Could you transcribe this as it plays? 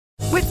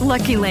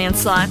Lucky Land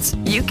Slots,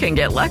 you can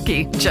get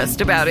lucky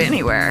just about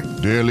anywhere.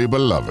 Dearly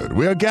beloved,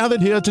 we are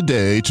gathered here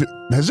today to...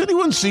 Has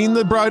anyone seen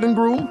the bride and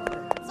groom?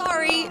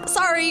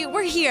 Sorry,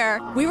 we're here.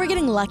 We were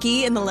getting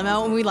lucky in the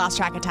limo and we lost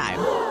track of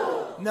time.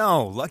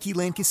 No, Lucky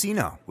Land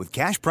Casino, with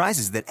cash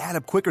prizes that add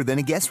up quicker than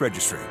a guest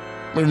registry.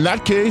 In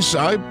that case,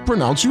 I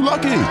pronounce you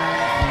lucky.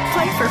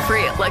 Play for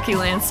free at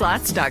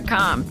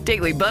LuckyLandSlots.com.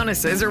 Daily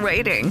bonuses are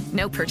waiting.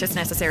 No purchase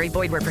necessary.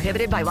 Void where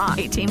prohibited by law.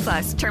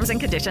 18+. Terms and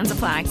conditions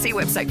apply. See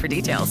website for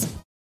details.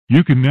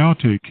 You can now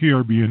take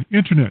KRBN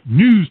Internet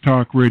News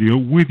Talk Radio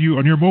with you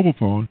on your mobile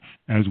phone,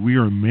 as we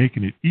are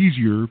making it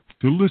easier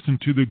to listen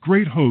to the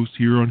great hosts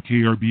here on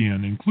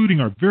KRBN, including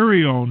our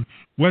very own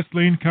West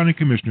Lane County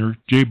Commissioner,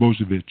 Jay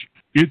Bozovich.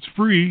 It's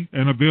free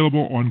and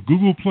available on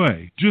Google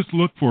Play. Just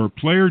look for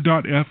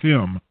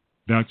player.fm.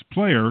 That's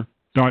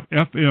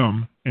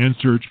player.fm and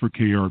search for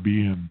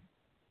KRBN.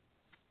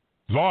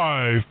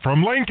 Live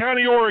from Lane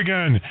County,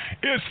 Oregon,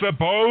 it's the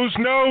Boze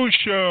Noze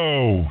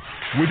Show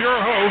with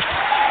your host,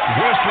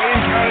 West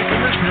Lane County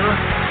Commissioner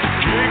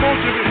Jay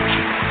Bozovich.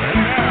 And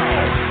now,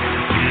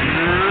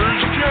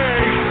 here's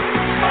Jay.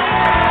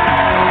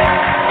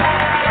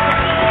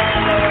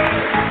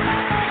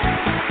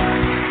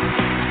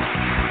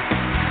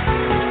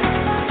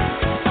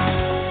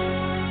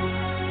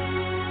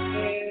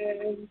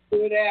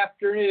 Good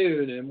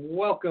afternoon, and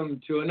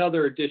welcome to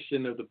another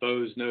edition of the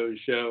Boze Noze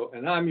Show.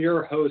 And I'm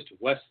your host,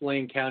 West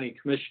Lane County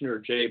Commissioner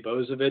Jay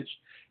Bozovich,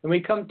 and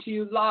we come to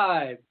you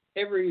live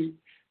every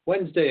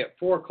Wednesday at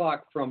 4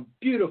 o'clock from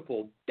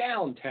beautiful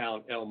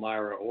downtown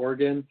Elmira,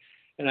 Oregon.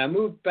 And I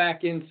moved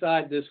back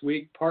inside this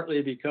week,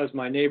 partly because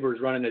my neighbor's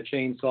running a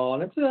chainsaw,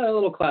 and it's a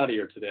little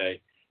cloudier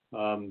today,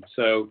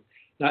 so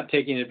not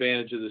taking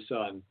advantage of the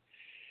sun.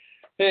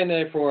 And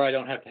therefore, I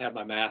don't have to have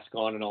my mask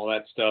on and all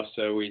that stuff,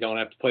 so we don't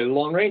have to play the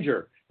Lone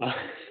Ranger.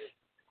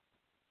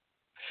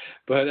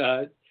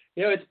 But,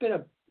 it's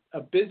been a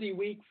busy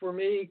week for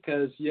me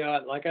because,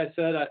 like I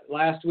said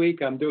last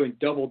week, I'm doing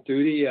double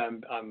duty.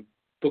 I'm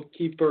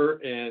bookkeeper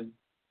and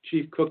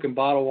chief cook and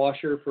bottle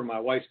washer for my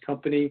wife's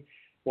company,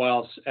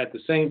 while at the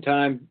same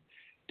time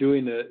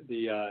doing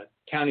the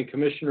county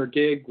commissioner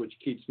gig, which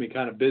keeps me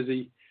kind of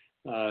busy,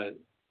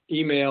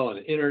 email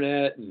and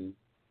internet and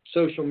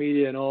social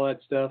media and all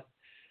that stuff.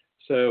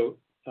 So,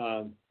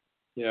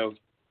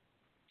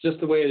 just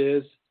the way it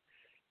is.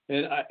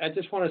 And I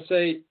just want to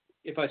say,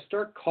 if I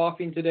start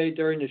coughing today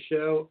during the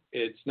show,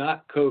 it's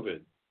not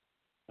COVID.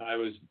 I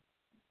was,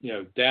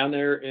 down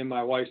there in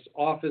my wife's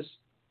office,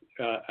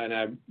 and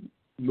I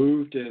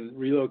moved and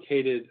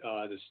relocated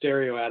the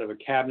stereo out of a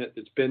cabinet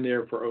that's been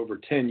there for over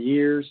 10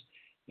 years,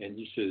 and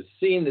you should have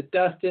seen the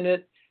dust in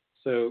it.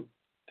 So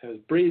I was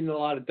breathing a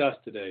lot of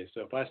dust today.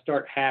 So if I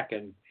start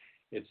hacking,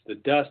 it's the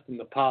dust and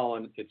the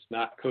pollen. It's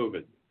not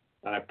COVID.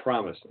 I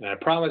promise. And I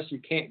promise you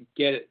can't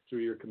get it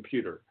through your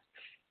computer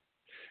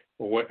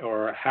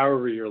or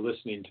however you're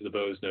listening to the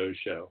Boze Noze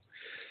Show.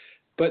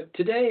 But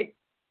today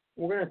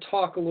we're going to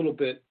talk a little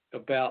bit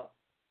about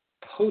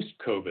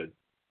post-COVID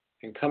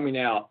and coming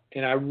out.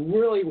 And I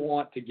really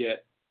want to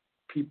get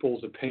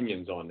people's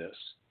opinions on this.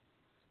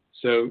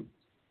 So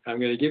I'm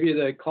going to give you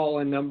the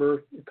call-in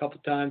number a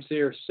couple times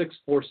here,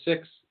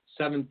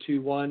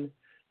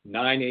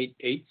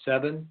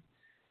 646-721-9887.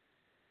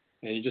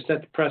 And you just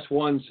have to press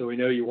 1 so we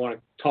know you want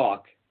to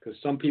talk, because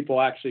some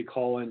people actually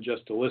call in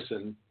just to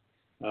listen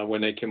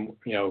when they can,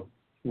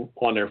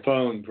 on their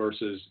phone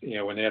versus,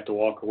 when they have to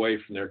walk away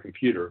from their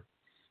computer,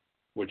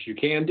 which you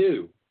can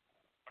do,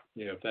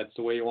 if that's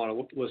the way you want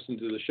to listen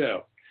to the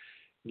show.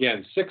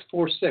 Again,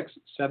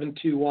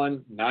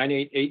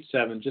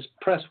 646-721-9887. Just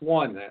press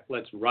 1. That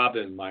lets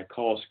Robin, my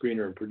call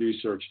screener and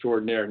producer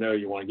extraordinaire, know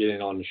you want to get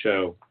in on the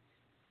show.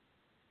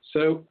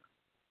 So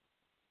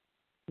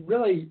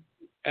really,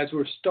 as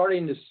we're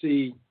starting to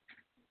see,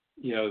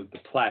 the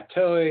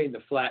plateauing, the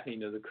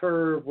flattening of the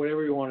curve,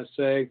 whatever you want to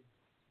say,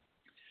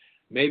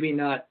 maybe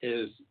not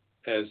as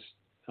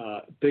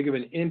big of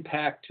an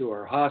impact to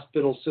our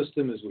hospital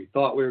system as we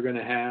thought we were going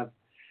to have.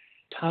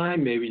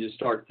 Time maybe to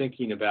start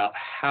thinking about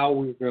how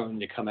we're going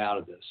to come out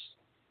of this.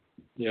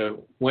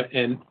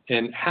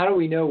 And how do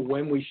we know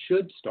when we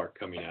should start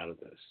coming out of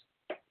this?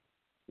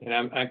 And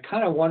I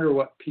kind of wonder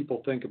what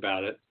people think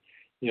about it.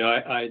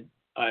 I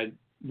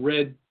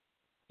read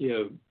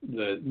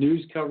the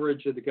news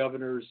coverage of the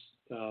governor's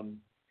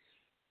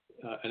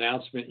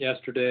announcement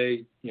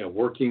yesterday,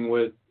 working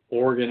with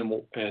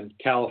Oregon and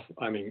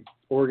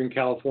Oregon,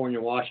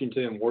 California,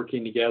 Washington,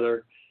 working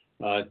together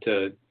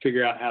to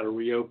figure out how to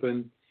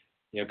reopen.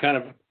 Kind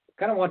of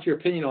want your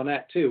opinion on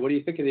that too. What do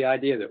you think of the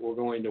idea that we're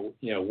going to,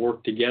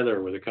 work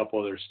together with a couple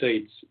other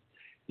states?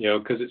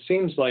 Because it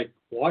seems like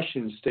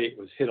Washington State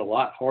was hit a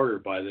lot harder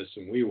by this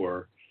than we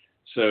were.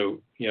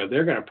 So,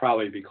 they're going to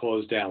probably be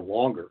closed down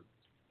longer.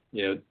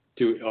 Do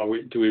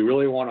we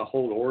really want to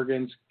hold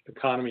Oregon's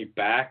economy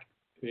back,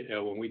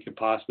 when we could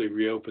possibly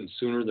reopen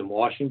sooner than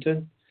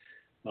Washington?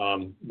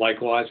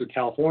 Likewise, with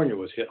California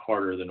was hit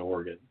harder than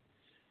Oregon.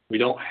 We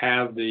don't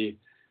have the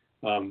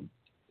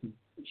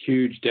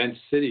huge dense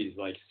cities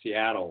like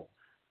Seattle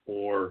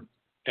or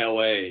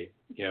LA,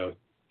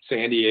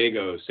 San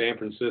Diego, San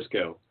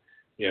Francisco.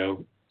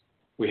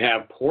 We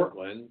have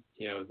Portland.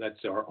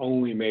 That's our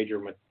only major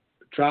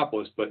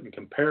metropolis, but in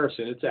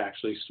comparison, it's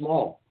actually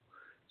small.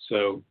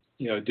 So,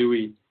 do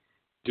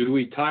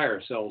we tie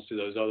ourselves to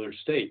those other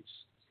states?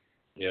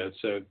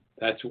 So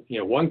that's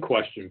one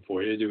question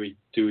for you. Do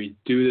we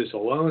do this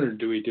alone, or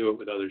do we do it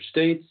with other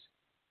states?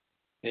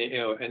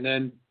 And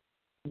then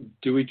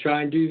do we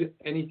try and do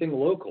anything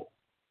local?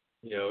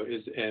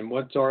 And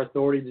what's our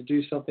authority to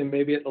do something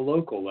maybe at the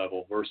local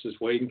level versus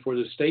waiting for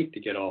the state to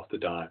get off the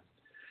dime?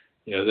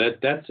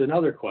 That's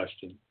another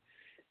question.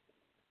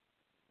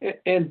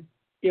 And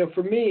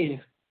for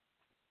me,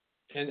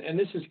 and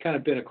this has kind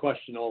of been a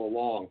question all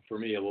along for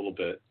me a little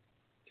bit,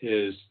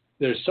 is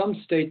there's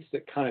some states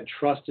that kind of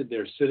trusted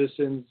their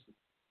citizens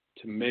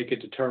to make a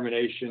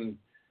determination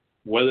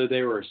whether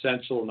they were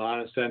essential or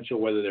non-essential,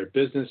 whether their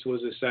business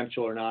was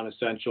essential or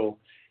non-essential,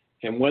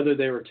 and whether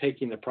they were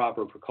taking the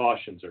proper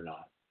precautions or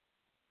not,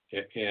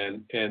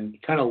 and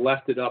kind of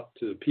left it up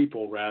to the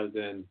people rather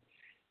than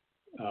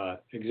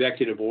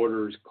executive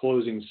orders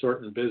closing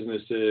certain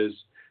businesses,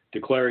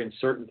 declaring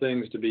certain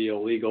things to be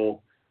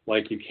illegal,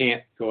 like you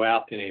can't go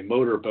out in a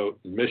motorboat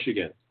in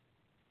Michigan.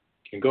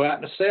 You can go out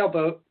in a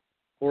sailboat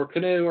or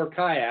canoe or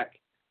kayak,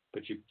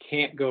 but you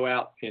can't go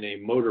out in a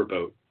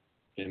motorboat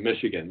in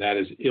Michigan. That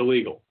is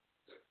illegal.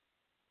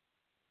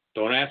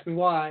 Don't ask me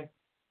why,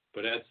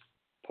 but that's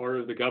part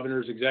of the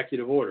governor's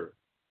executive order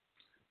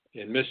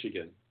in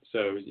Michigan.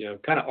 So,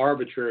 kind of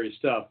arbitrary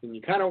stuff. And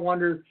you kind of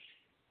wonder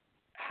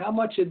how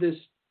much of this,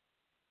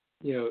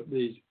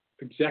 these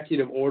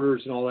executive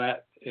orders and all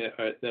that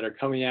that are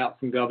coming out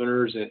from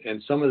governors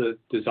and some of the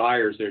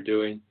desires they're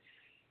doing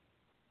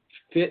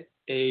fit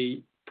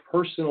a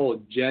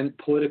personal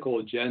political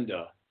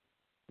agenda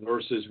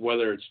versus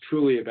whether it's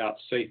truly about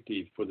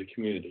safety for the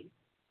community.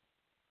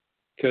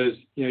 Because,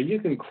 you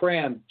can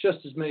cram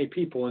just as many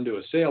people into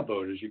a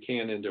sailboat as you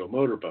can into a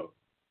motorboat.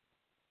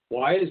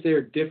 Why is there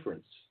a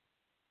difference?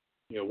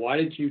 Why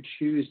did you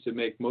choose to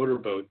make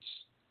motorboats,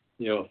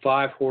 a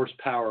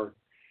 5-horsepower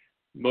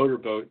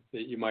motorboat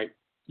that you might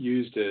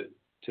use to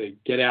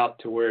get out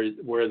to where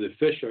the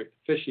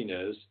fishing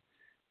is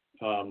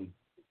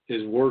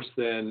worse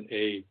than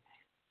a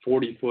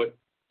 40-foot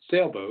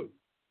sailboat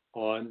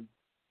on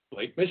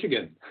Lake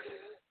Michigan?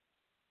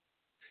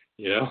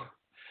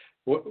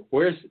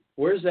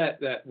 Where's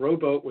that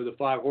rowboat with a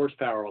 5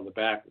 horsepower on the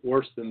back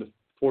worse than the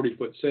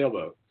 40-foot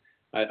sailboat?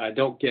 I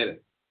don't get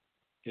it,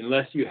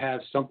 unless you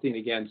have something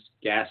against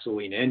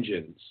gasoline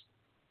engines,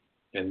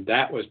 and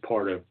that was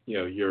part of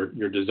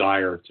your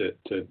desire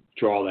to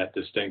draw that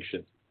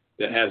distinction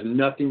that has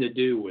nothing to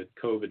do with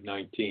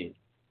COVID-19.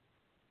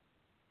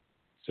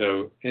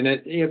 So, and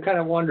it kind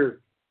of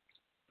wonder,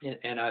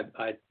 and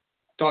I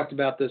talked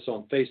about this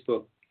on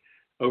Facebook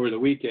over the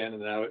weekend,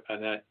 and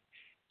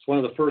it's one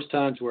of the first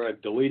times where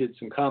I've deleted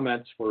some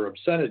comments for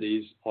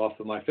obscenities off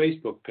of my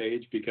Facebook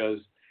page because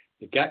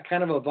it got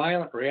kind of a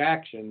violent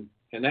reaction,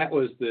 and that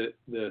was the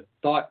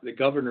thought the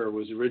governor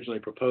was originally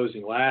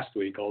proposing last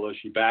week, although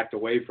she backed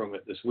away from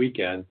it this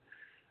weekend,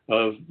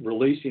 of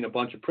releasing a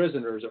bunch of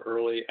prisoners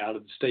early out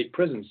of the state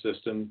prison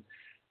system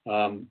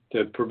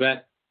to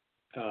prevent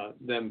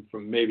them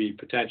from maybe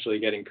potentially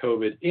getting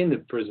COVID in the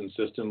prison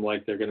system,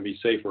 like they're going to be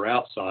safer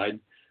outside.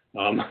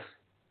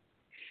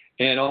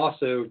 And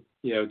also,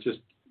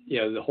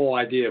 the whole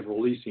idea of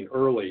releasing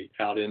early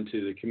out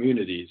into the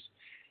communities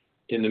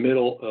in the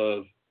middle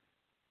of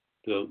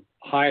the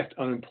highest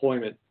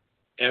unemployment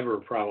ever,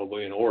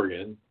 probably in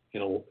Oregon,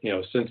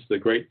 since the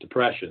Great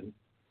Depression,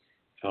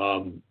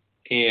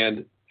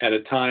 and at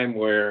a time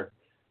where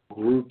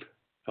group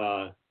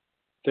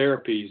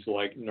therapies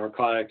like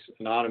Narcotics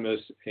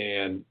Anonymous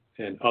and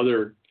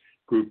other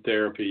group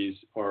therapies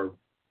are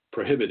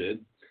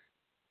prohibited,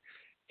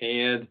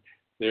 and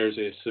there's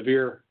a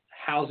severe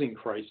housing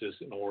crisis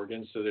in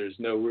Oregon, so there's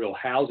no real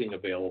housing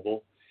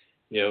available.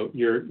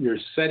 You're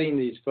setting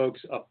these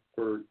folks up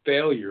for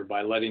failure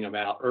by letting them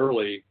out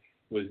early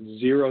with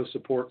zero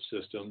support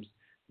systems,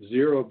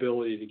 zero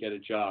ability to get a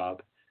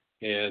job,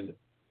 and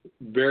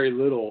very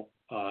little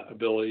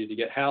ability to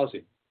get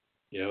housing.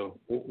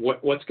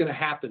 What's going to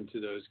happen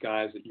to those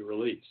guys that you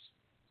release?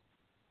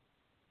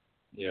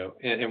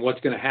 And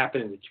what's going to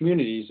happen in the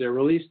communities they're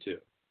released to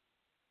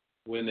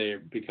when they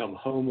become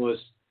homeless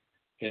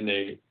and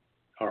they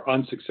are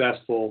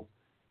unsuccessful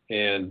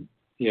and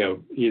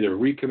either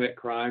recommit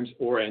crimes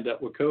or end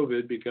up with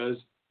COVID because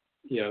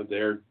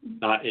they're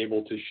not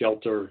able to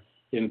shelter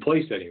in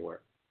place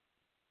anywhere.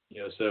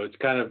 So it's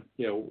kind of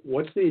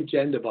what's the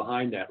agenda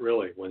behind that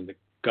really when the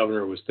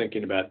governor was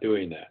thinking about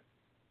doing that?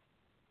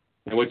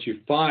 And what you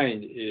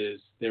find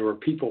is there were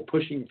people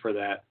pushing for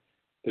that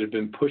have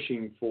been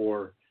pushing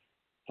for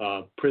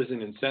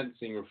prison and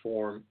sentencing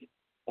reform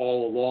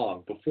all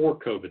along before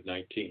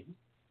COVID-19.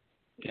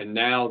 And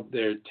now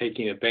they're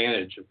taking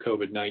advantage of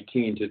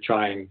COVID-19 to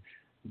try and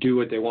do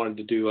what they wanted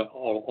to do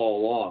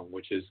all along,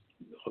 which is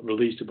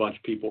release a bunch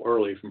of people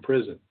early from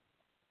prison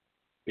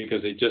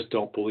because they just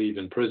don't believe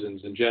in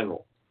prisons in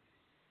general.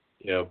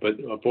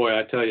 But boy,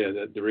 I tell you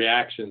that the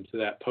reaction to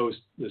that post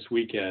this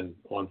weekend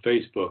on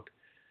Facebook,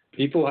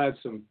 people had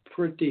some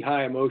pretty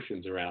high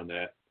emotions around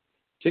that,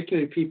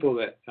 particularly people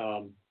that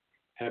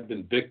have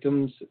been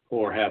victims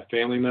or have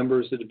family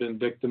members that have been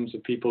victims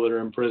of people that are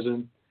in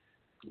prison.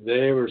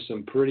 There were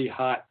some pretty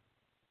hot,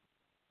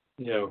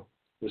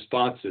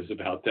 responses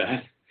about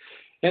that.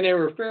 And there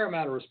were a fair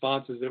amount of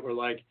responses that were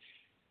like,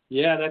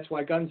 yeah, that's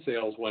why gun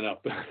sales went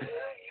up.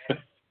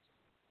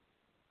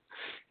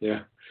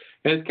 Yeah.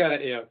 And it's kind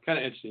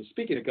of interesting.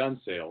 Speaking of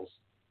gun sales,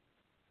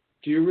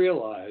 do you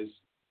realize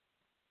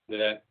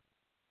that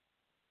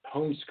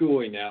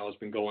homeschooling now has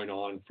been going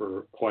on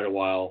for quite a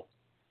while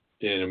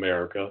in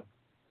America,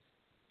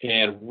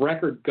 and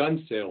record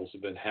gun sales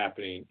have been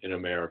happening in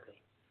America?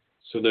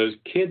 So those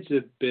kids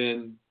have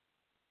been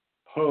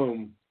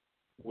home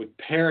with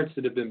parents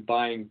that have been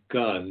buying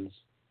guns,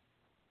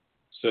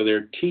 so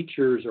their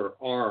teachers are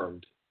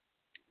armed.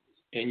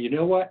 And you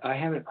know what? I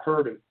haven't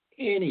heard of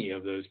any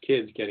of those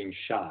kids getting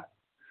shot.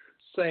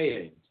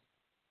 Saying,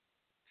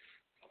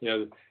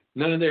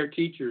 none of their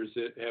teachers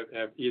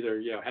have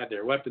either had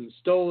their weapons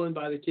stolen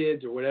by the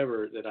kids or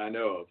whatever that I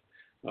know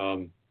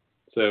of.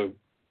 So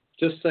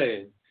just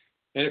saying.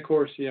 And of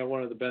course,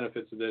 one of the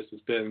benefits of this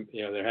has been,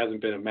 there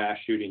hasn't been a mass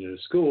shooting at a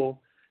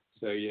school.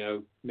 So,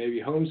 maybe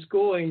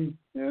homeschooling,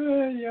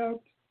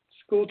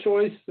 school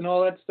choice and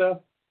all that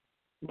stuff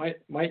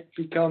might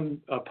become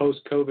a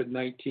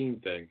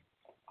post-COVID-19 thing,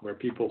 where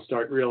people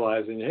start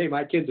realizing, hey,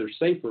 my kids are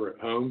safer at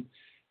home.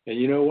 And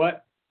you know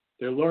what?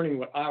 They're learning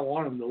what I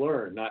want them to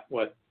learn, not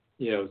what,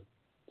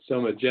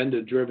 some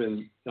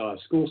agenda-driven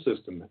school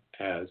system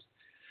has.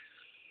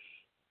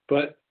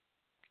 But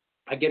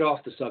I get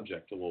off the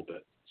subject a little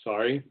bit.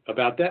 Sorry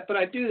about that, but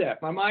I do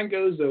that. My mind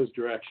goes those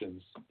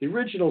directions. The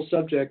original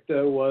subject,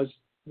 though, was,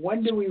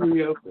 when do we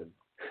reopen?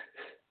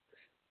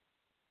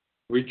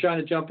 Were you trying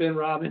to jump in,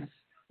 Robin?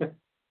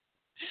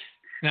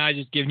 No, I'm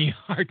just giving you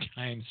a hard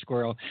time,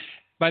 Squirrel.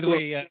 By the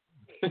way,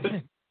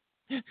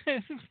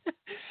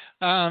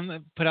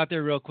 put out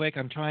there real quick,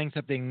 I'm trying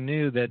something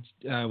new that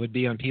would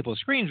be on people's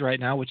screens right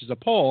now, which is a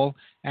poll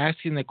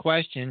asking the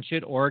question,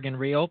 should Oregon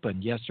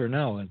reopen, yes or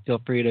no? And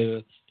feel free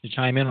to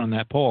chime in on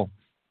that poll.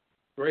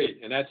 Great.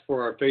 And that's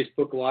for our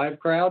Facebook Live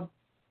crowd?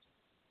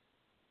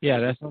 Yeah,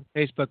 that's on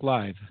Facebook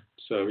Live.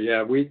 So,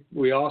 yeah, we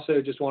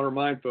also just want to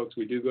remind folks,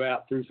 we do go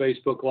out through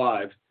Facebook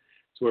Live.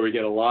 It's where we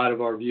get a lot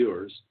of our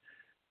viewers.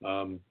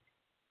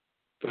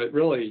 But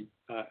really,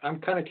 I'm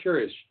kind of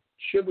curious,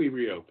 should we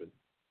reopen?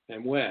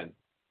 And when?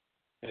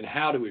 And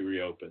how do we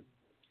reopen?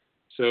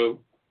 So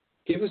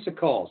give us a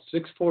call,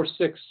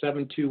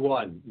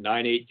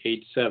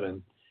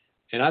 646-721-9887.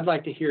 And I'd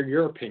like to hear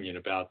your opinion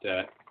about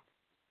that.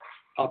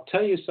 I'll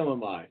tell you some of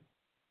mine.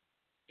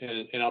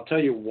 And I'll tell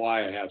you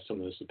why I have some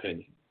of this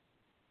opinion.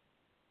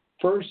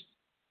 First,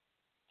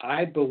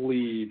 I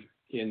believe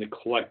in the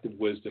collective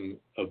wisdom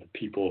of the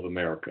people of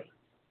America.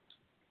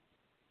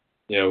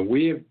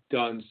 We have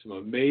done some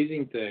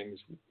amazing things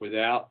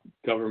without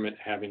government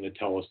having to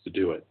tell us to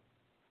do it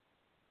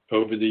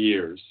over the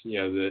years.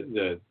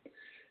 The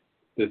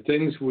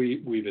things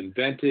we've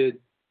invented,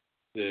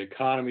 the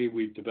economy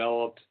we've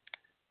developed,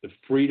 the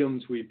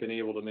freedoms we've been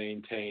able to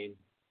maintain,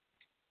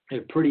 are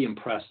pretty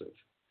impressive.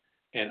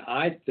 And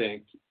I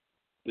think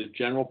the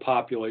general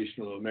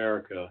population of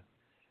America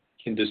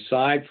can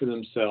decide for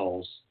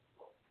themselves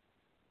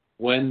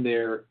when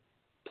they're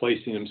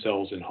placing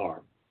themselves in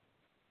harm,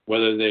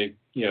 whether they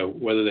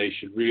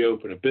should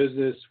reopen a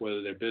business,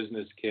 whether their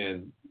business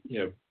can,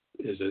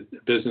 is a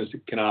business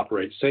that can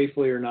operate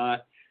safely or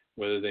not,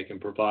 whether they can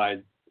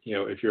provide,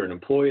 if you're an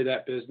employee of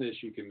that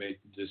business, you can make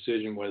the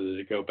decision whether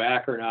to go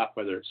back or not,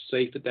 whether it's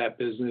safe at that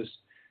business,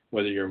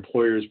 whether your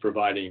employer is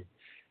providing,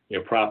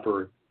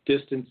 proper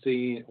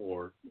distancing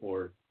or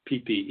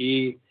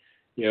PPE.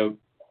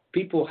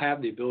 People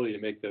have the ability to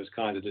make those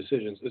kinds of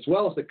decisions, as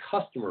well as the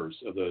customers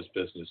of those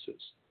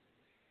businesses.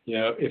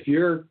 If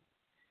you're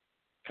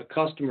a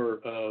customer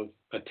of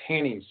a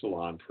tanning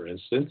salon, for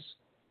instance,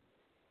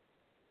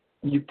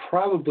 you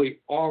probably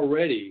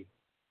already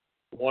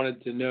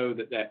wanted to know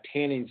that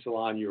tanning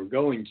salon you were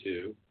going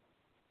to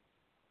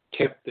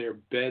kept their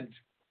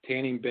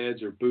tanning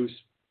beds or booths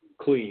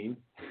clean,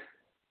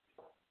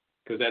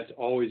 because that's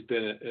always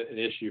been an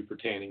issue for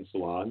tanning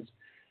salons,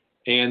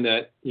 and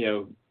that,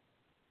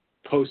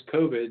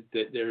 post-COVID,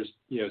 that there's,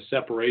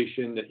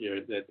 separation,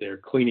 that they're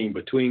cleaning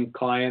between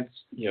clients,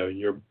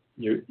 that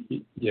you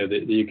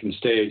can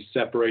stay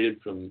separated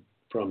from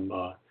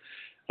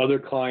other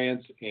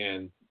clients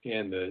and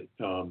the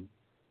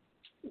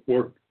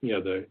work,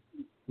 the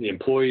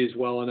employees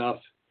well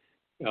enough,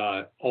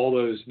 all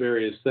those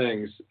various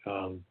things.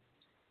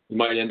 You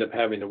might end up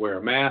having to wear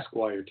a mask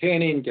while you're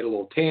tanning, get a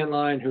little tan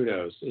line, who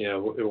knows?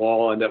 It will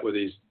all end up with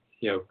these,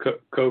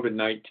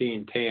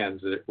 COVID-19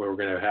 tans where we're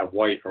going to have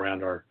white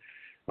around our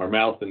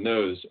mouth and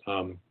nose.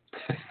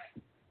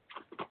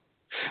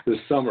 This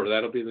summer,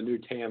 that'll be the new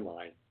tan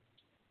line.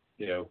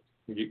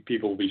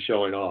 People will be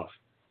showing off.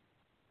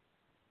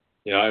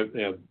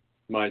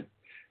 My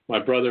my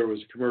brother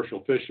was a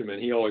commercial fisherman.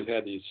 He always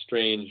had these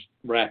strange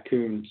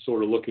raccoon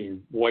sort of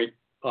looking white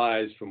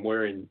eyes from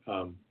wearing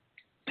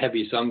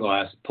heavy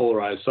sunglasses,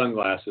 polarized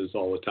sunglasses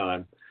all the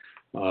time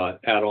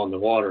out on the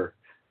water.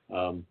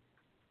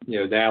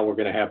 Now we're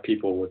going to have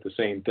people with the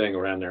same thing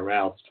around their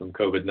mouths from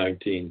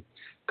COVID-19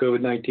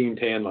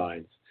 tan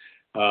lines.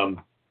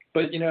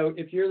 But,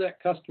 if you're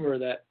that customer of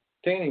that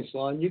tanning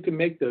salon, you can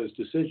make those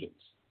decisions.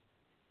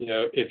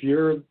 If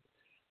you're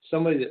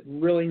somebody that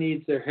really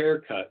needs their hair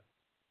cut,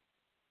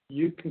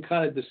 you can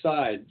kind of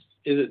decide,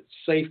 is it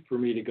safe for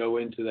me to go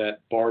into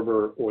that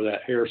barber or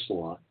that hair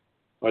salon?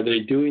 Are they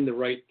doing the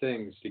right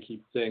things to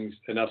keep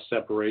enough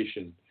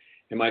separation?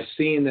 Am I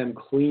seeing them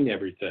clean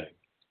everything?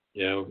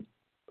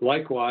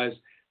 Likewise,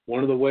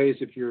 one of the ways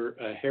if you're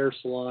a hair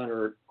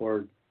salon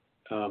or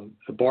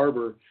a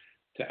barber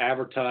to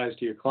advertise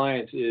to your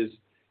clients is,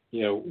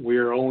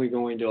 we're only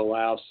going to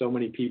allow so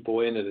many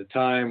people in at a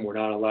time. We're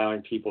not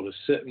allowing people to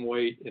sit and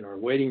wait in our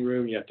waiting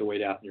room. You have to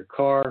wait out in your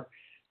car.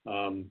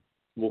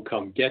 We'll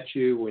come get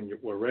you when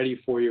we're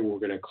ready for you. We're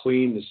going to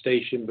clean the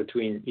station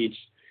between each,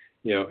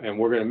 and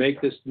we're going to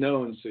make this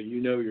known so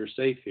you're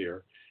safe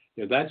here.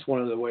 That's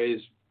one of the ways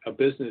a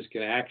business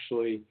can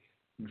actually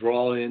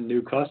draw in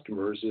new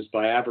customers is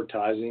by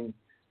advertising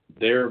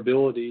their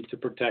ability to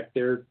protect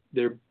their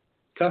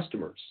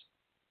customers.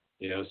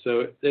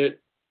 So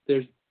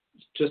there's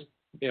just,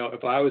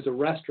 if I was a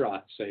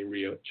restaurant, say,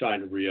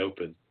 trying to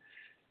reopen,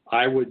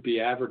 I would be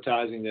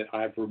advertising that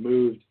I've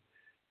removed,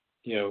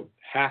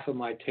 half of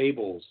my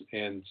tables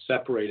and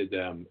separated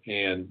them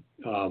and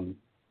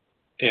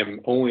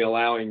am only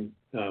allowing,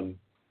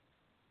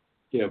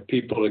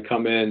 people to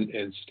come in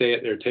and stay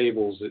at their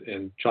tables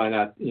and try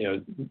not,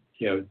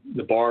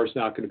 the bar's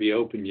not going to be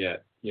open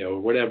yet, or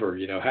whatever,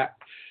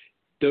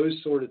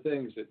 those sort of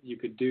things that you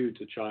could do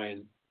to try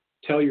and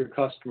tell your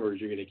customers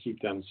you're going to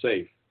keep them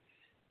safe.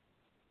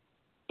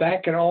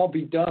 That can all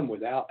be done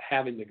without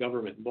having the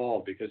government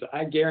involved, because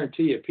I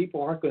guarantee you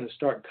people aren't going to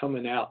start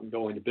coming out and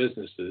going to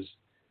businesses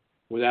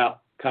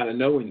without kind of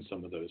knowing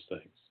some of those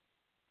things.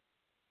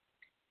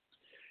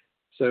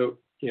 So,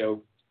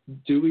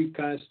 do we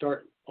kind of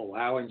start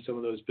allowing some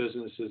of those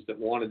businesses that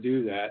want to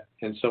do that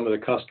and some of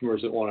the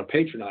customers that want to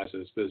patronize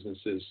those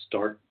businesses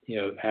start,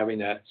 having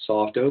that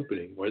soft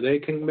opening where they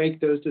can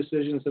make those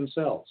decisions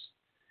themselves?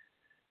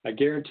 I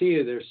guarantee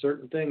you there's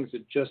certain things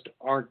that just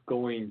aren't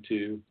going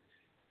to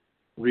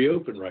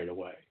reopen right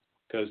away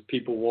because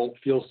people won't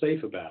feel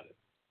safe about it.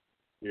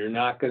 You're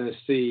not going to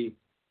see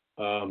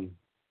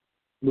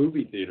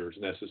movie theaters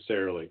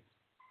necessarily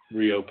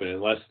reopen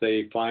unless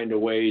they find a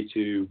way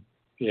to,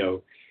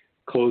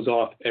 close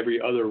off every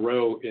other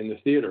row in the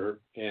theater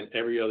and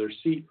every other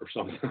seat or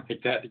something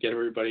like that to get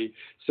everybody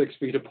 6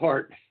 feet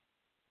apart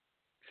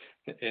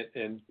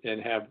and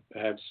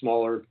have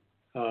smaller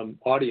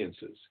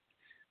audiences.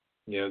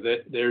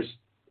 There's,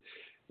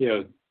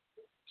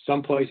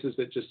 some places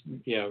that just,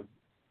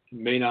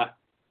 may not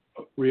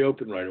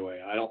reopen right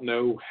away. I don't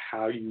know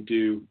how you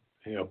do,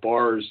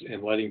 bars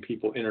and letting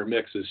people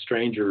intermix as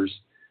strangers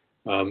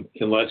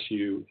unless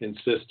you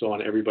insist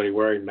on everybody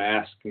wearing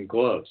masks and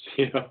gloves,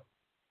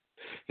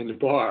 in the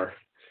bar.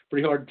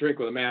 Pretty hard to drink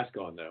with a mask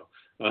on,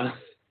 though.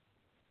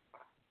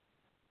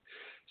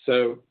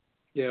 So,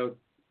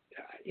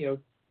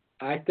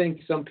 I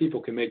think some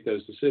people can make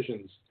those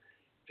decisions.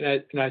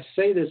 And I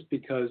say this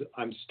because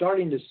I'm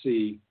starting to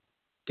see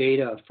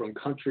data from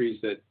countries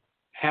that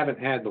haven't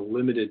had the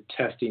limited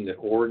testing that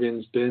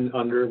Oregon's been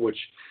under, which,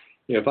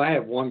 if I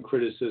have one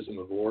criticism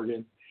of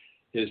Oregon,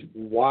 is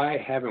why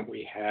haven't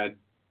we had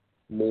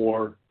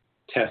more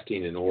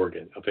testing in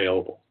Oregon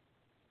available?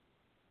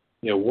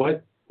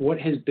 What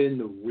has been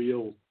the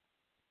real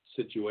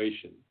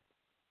situation?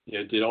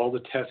 Did all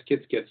the test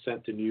kits get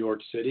sent to New York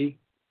City?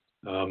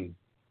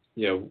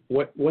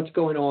 What's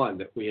going on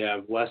that we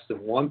have less than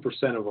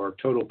 1% of our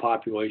total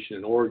population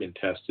in Oregon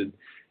tested,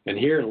 and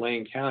here in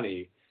Lane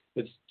County,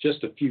 it's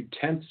just a few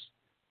tenths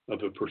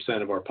of a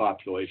percent of our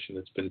population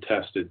that's been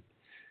tested.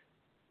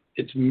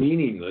 It's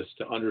meaningless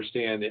to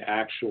understand the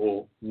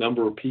actual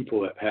number of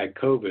people that had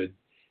COVID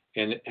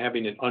and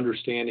having an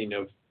understanding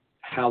of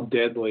how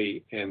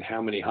deadly and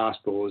how many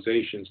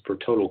hospitalizations per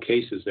total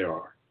cases there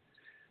are.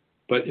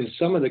 But in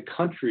some of the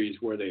countries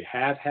where they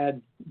have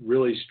had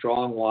really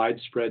strong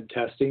widespread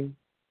testing,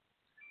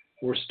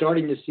 we're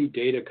starting to see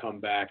data come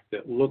back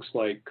that looks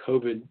like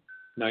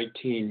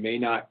COVID-19 may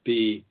not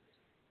be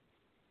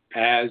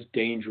as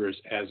dangerous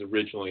as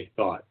originally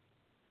thought.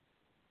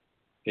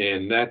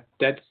 And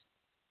that's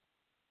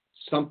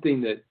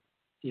something that,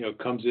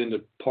 comes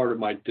into part of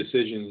my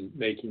decision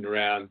making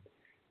around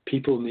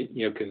people,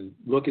 can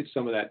look at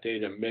some of that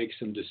data and make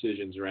some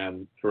decisions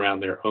around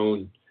their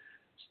own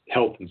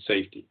health and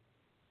safety.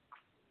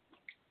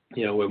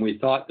 When we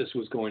thought this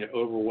was going to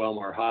overwhelm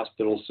our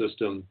hospital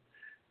system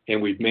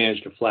and we've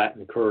managed to flatten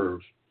the curve,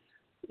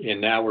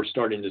 and now we're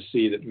starting to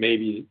see that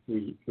maybe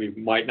we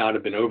might not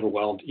have been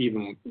overwhelmed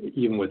even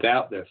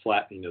without that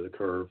flattening of the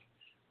curve.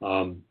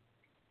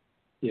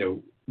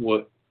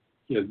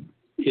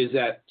 Is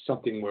that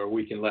something where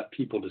we can let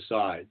people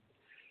decide?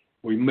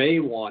 We may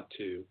want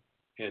to,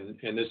 and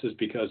this is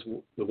because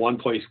the one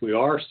place we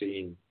are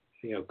seeing,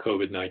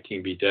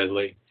 COVID-19 be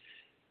deadly,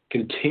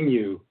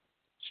 continue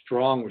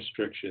strong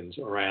restrictions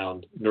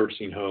around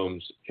nursing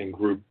homes and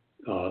group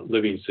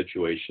living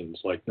situations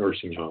like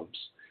nursing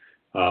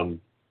homes.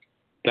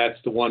 That's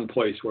the one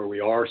place where we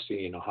are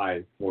seeing a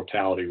high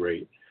mortality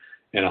rate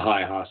and a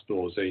high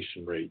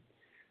hospitalization rate.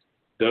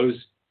 Those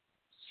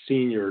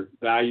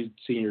valued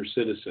senior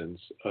citizens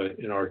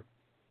in our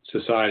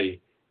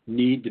society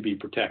need to be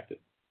protected.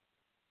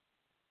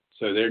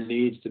 So there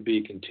needs to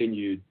be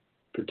continued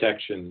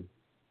protection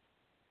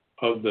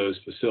of those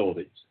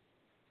facilities.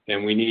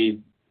 And we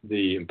need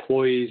the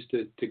employees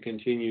to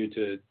continue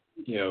to,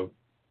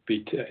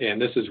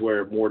 and this is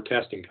where more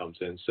testing comes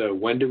in. So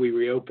when do we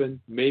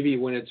reopen? Maybe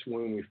when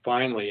we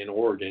finally in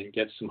Oregon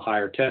get some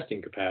higher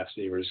testing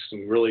capacity. There's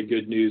some really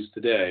good news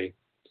today.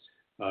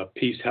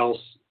 Peace Health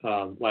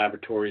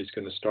Laboratory is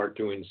going to start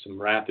doing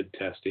some rapid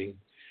testing,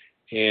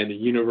 and the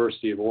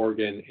University of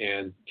Oregon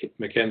and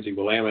Mackenzie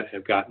Willamette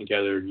have gotten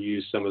together to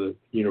use some of the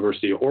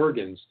University of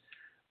Oregon's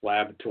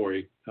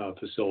laboratory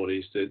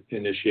facilities to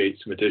initiate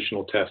some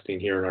additional testing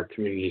here in our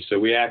community. So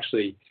we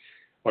actually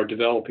are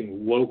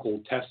developing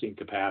local testing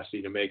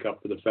capacity to make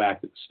up for the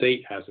fact that the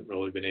state hasn't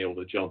really been able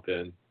to jump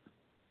in.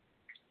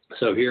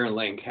 So here in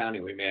Lane County,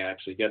 we may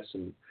actually get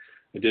some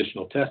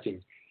additional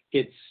testing.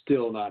 It's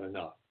still not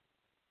enough.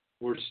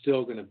 We're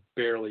still going to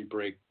barely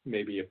break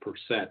maybe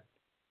 1%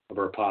 of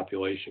our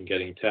population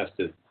getting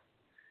tested.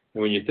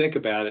 And when you think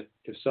about it,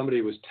 if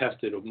somebody was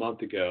tested a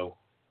month ago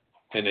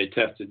and they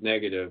tested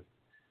negative,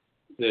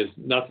 there's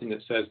nothing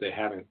that says they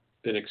haven't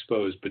been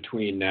exposed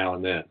between now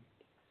and then.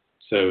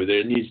 So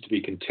there needs to be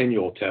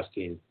continual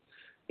testing.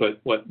 But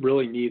what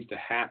really needs to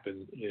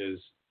happen is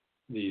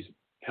these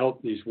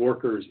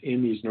workers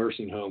in these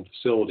nursing home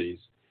facilities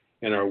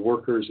and our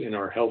workers in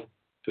our health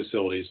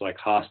facilities like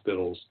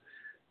hospitals,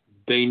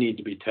 they need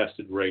to be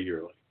tested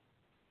regularly.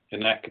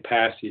 And that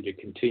capacity to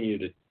continue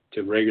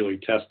to regularly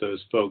test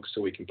those folks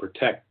so we can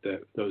protect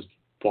those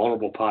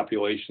vulnerable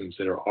populations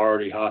that are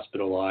already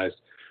hospitalized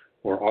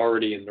or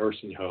already in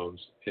nursing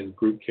homes and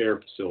group care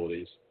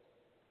facilities.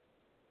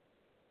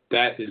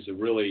 That is a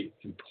really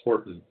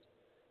important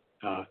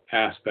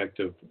aspect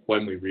of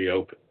when we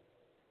reopen.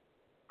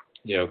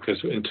 Because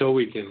until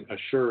we can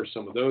assure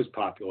some of those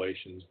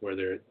populations where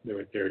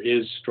there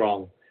is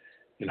strong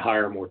and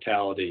higher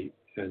mortality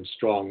and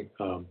strong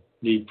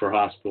need for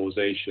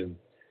hospitalization,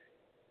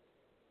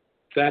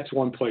 that's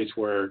one place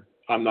where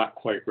I'm not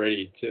quite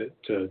ready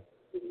to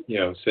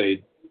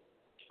say,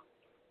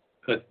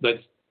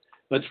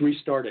 let's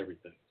restart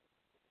everything.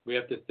 We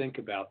have to think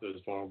about those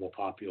vulnerable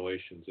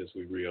populations as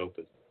we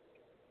reopen.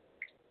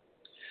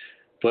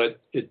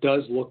 But it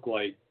does look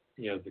like,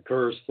 the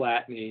curve's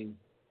flattening.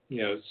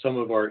 Some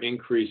of our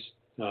increased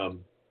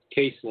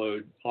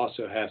caseload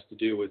also has to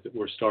do with that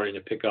we're starting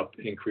to pick up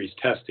increased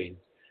testing.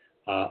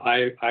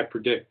 I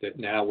predict that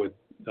now with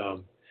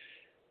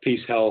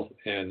Peace Health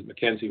and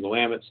Mackenzie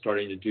Willamette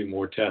starting to do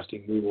more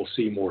testing, we will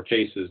see more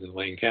cases in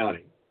Lane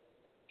County.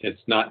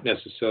 It's not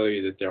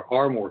necessarily that there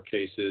are more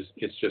cases,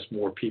 it's just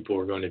more people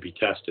are going to be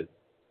tested,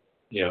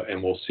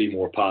 and we'll see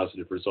more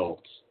positive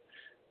results.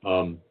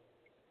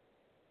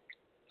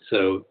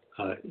 So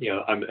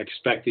I'm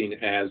expecting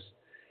as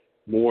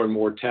more and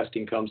more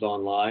testing comes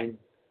online,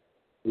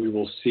 we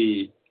will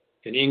see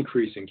an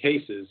increase in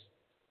cases,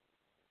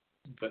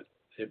 but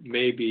it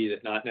may be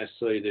that not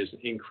necessarily there's an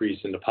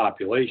increase in the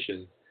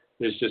population,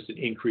 there's just an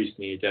increase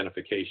in the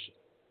identification.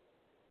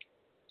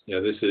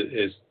 This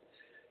is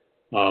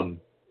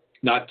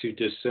not too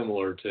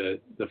dissimilar to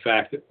the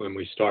fact that when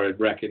we started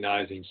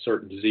recognizing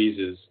certain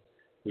diseases,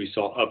 we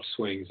saw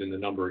upswings in the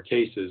number of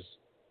cases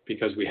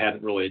because we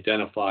hadn't really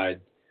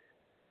identified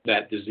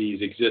that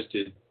disease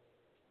existed,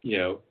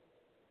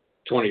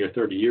 20 or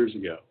 30 years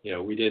ago.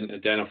 We didn't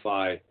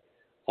identify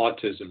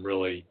autism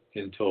really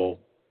until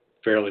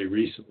fairly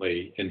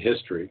recently in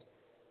history.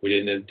 We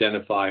didn't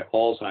identify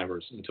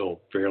Alzheimer's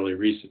until fairly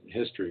recent in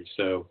history.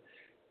 So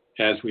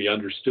as we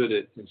understood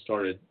it and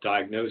started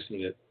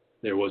diagnosing it,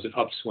 there was an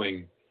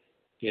upswing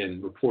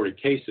in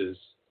reported cases,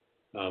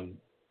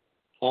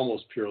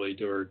 almost purely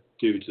due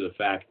to the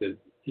fact that,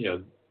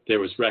 there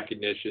was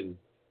recognition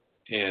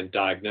and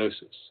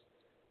diagnosis.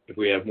 If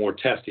we have more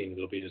testing,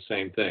 it'll be the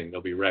same thing.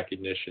 There'll be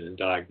recognition and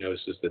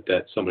diagnosis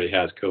that somebody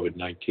has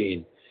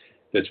COVID-19.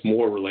 That's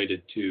more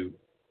related to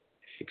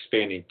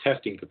expanding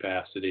testing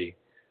capacity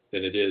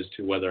than it is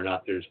to whether or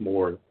not there's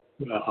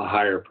a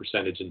higher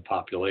percentage in the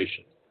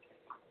population.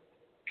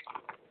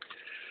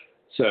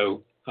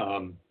 So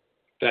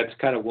that's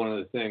kind of one of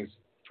the things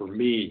for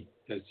me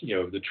as,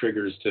 the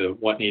triggers to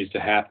what needs to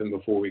happen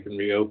before we can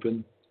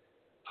reopen.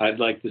 I'd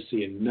like to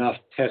see enough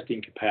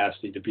testing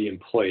capacity to be in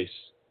place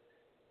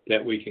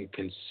that we can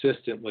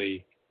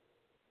consistently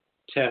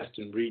test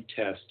and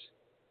retest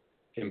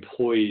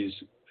employees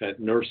at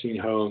nursing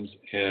homes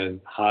and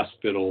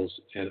hospitals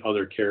and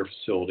other care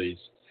facilities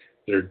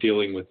that are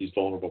dealing with these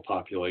vulnerable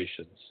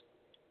populations.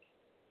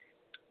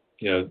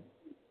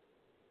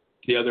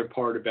 the other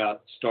part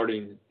about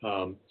starting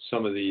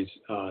some of these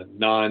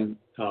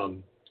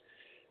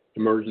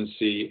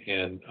non-emergency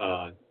and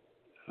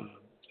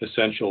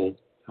essential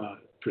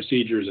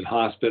procedures in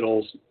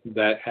hospitals,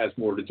 that has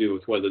more to do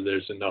with whether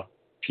there's enough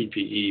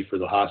PPE for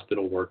the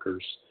hospital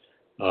workers.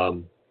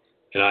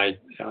 And I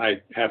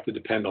have to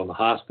depend on the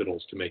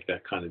hospitals to make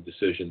that kind of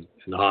decision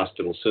in the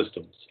hospital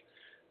systems.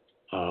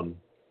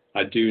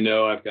 I do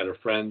know I've got a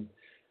friend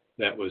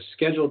that was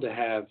scheduled to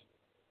have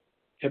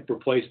hip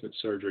replacement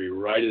surgery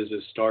right as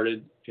it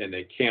started, and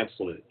they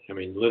canceled it. I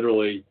mean,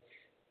 literally,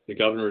 the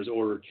governor's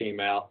order came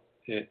out,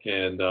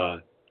 and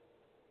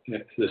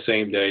the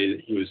same day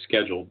that he was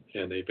scheduled,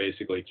 and they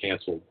basically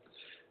canceled.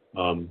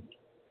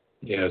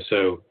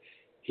 So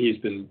he's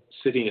been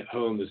sitting at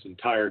home this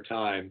entire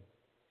time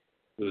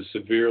with a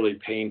severely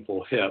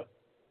painful hip,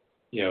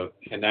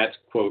 and that's,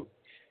 quote,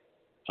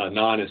 a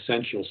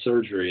non-essential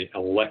surgery,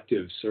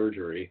 elective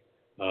surgery,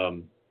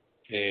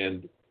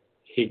 and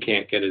he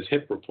can't get his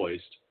hip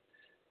replaced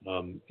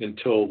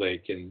until they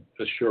can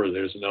assure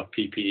there's enough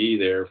PPE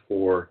there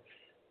for,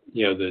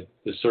 the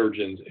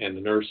surgeons and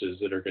the nurses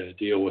that are going to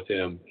deal with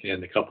him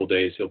in the couple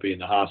days he'll be in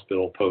the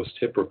hospital post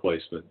hip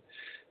replacement.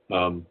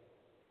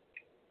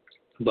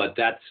 But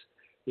that's,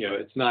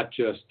 it's not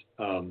just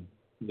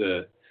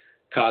the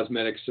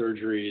cosmetic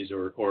surgeries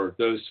or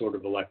those sort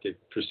of elective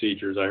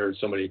procedures. I heard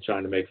somebody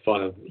trying to make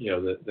fun of,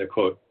 the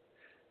quote,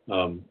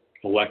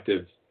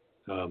 elective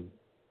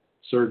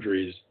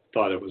surgeries,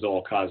 thought it was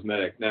all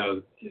cosmetic.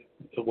 Now,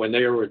 when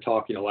they were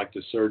talking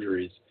elective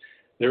surgeries,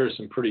 there were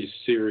some pretty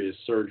serious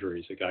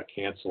surgeries that got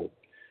canceled.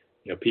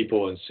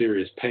 People in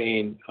serious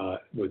pain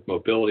with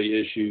mobility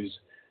issues.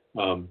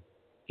 A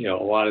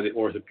lot of the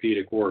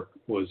orthopedic work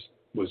was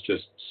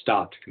just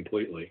stopped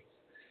completely.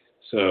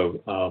 So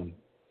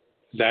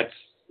that's,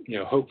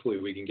 hopefully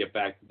we can get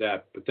back to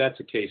that. But that's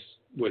a case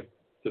with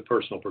the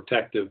personal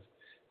protective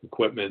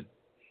equipment,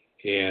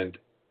 and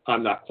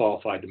I'm not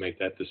qualified to make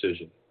that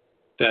decision.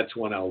 That's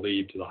when I'll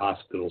leave to the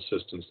hospital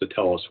systems to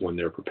tell us when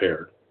they're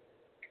prepared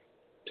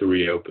to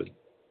reopen.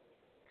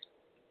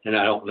 And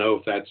I don't know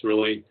if that's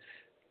really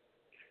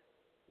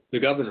the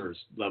governor's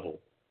level.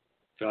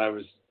 If I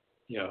was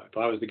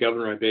the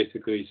governor, I'd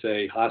basically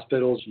say,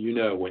 hospitals,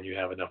 when you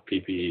have enough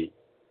PPE.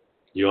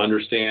 You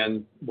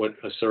understand what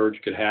a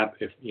surge could happen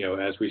if,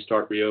 as we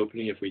start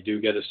reopening, if we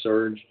do get a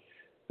surge,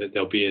 that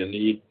there'll be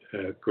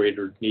a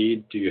greater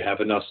need. Do you have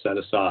enough set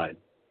aside?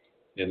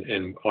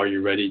 And are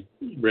you ready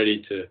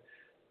to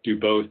do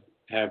both?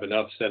 Have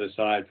enough set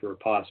aside for a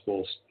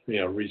possible,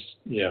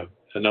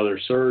 another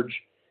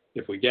surge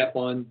if we get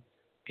one,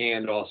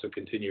 and also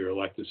continue your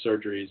elective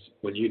surgeries.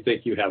 When you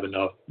think you have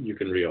enough, you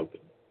can reopen.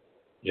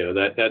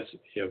 That's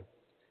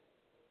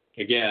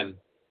again,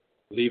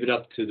 leave it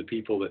up to the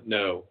people that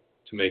know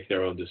to make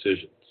their own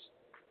decisions.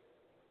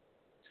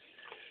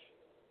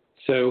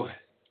 So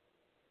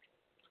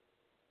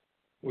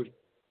we've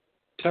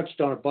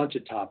touched on a bunch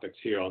of topics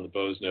here on the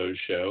Boze Noze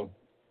Show,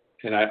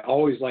 and I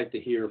always like to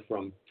hear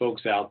from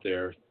folks out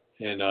there.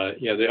 And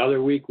the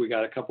other week we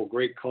got a couple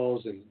great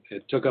calls, and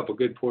it took up a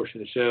good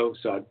portion of the show.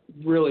 So I'd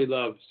really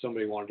love if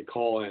somebody wanted to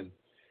call in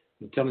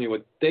and tell me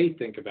what they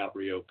think about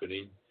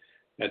reopening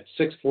at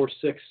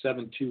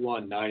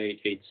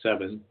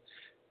 646-721-9887.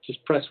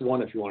 Just press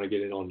 1 if you want to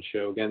get in on the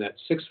show. Again,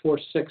 that's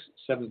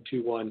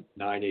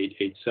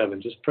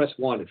 646-721-9887. Just press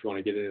 1 if you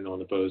want to get in on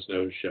the Boze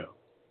Noze Show.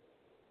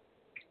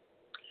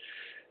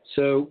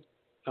 So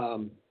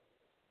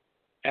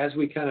as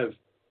we kind of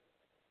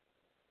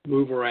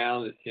move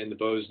around in the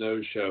Boze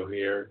Noze Show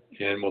here,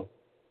 and we'll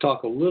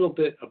talk a little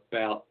bit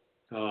about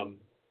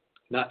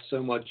not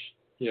so much,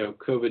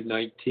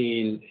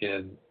 COVID-19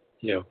 and,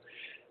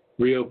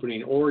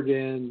 reopening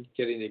Oregon,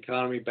 getting the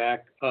economy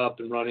back up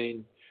and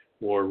running,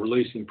 or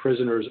releasing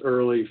prisoners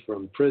early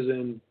from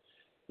prison,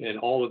 and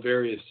all the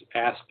various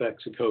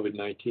aspects of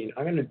COVID-19.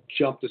 I'm going to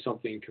jump to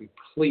something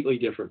completely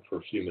different for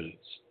a few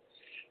minutes,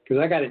 because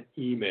I got an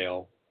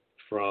email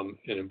from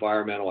an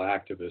environmental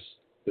activist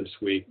this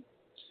week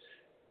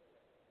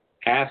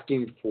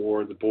asking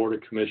for the Board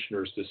of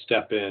Commissioners to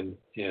step in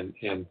and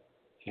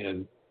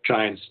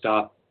try and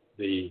stop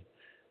the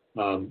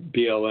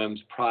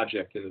BLM's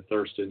project in the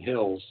Thurston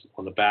Hills,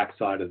 on the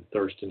backside of the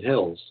Thurston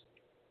Hills,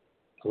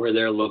 where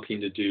they're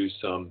looking to do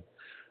some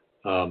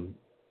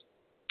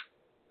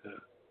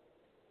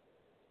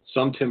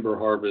timber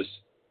harvest,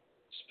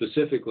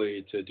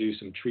 specifically to do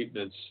some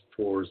treatments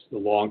for the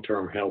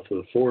long-term health of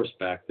the forest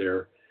back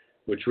there,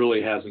 which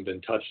really hasn't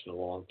been touched in a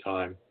long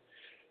time.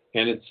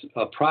 And it's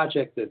a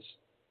project that's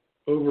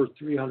over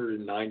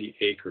 390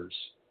 acres.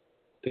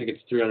 I think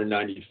it's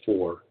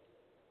 394.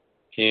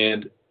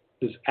 And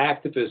this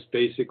activist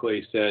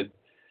basically said,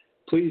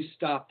 please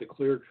stop the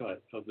clear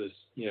cut of this,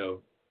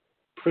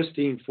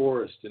 pristine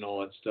forest and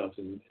all that stuff,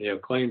 and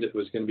claimed it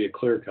was going to be a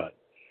clear cut.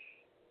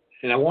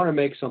 And I want to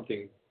make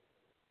something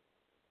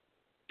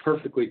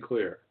perfectly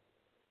clear.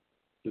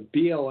 The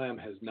BLM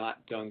has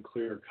not done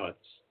clear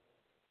cuts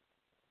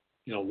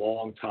in a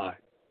long time.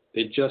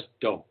 They just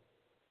don't.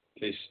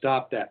 They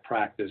stopped that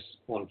practice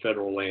on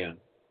federal land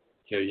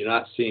You're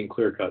not seeing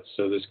clear cuts.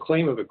 So this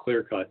claim of a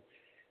clear cut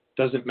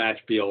doesn't match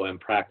BLM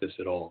practice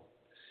at all.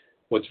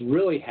 What's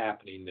really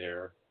happening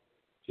there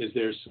is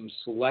there's some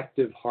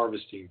selective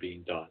harvesting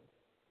being done.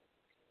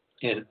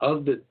 And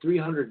of the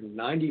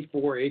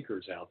 394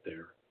 acres out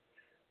there,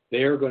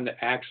 they are going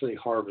to actually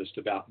harvest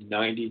about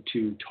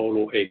 92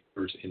 total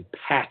acres in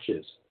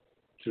patches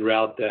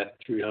throughout that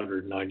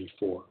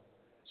 394.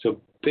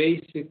 So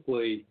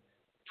basically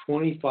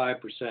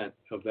 25%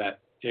 of that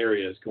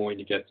area is going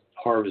to get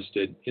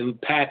harvested in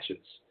patches.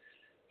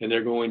 And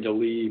they're going to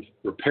leave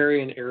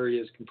riparian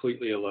areas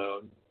completely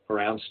alone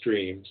around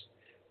streams.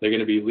 They're going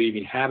to be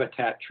leaving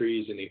habitat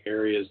trees in the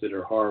areas that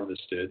are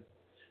harvested.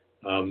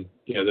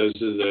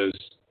 Those are those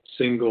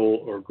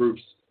single or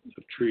groups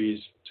of trees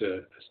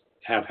to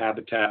have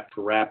habitat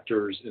for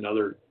raptors and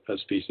other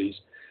species.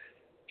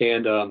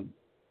 And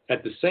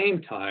at the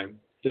same time,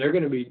 they're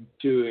going to be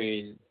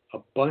doing a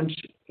bunch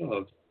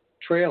of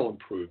trail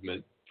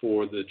improvement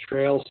for the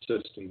trail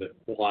system that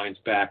winds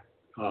back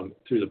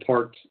through the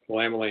parks,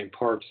 Willamette Lane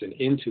parks, and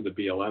into the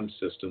BLM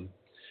system,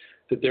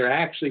 that they're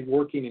actually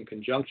working in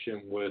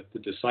conjunction with the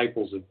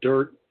Disciples of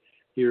Dirt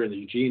here in the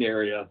Eugene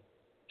area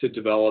to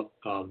develop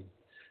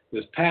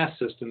this pass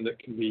system that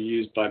can be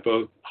used by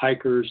both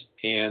hikers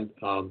and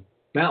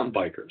mountain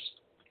bikers.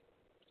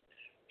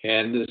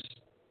 And this,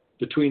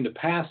 between the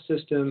pass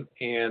system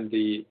and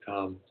the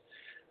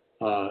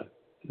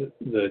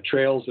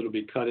trails that will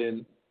be cut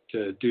in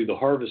to do the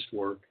harvest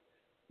work,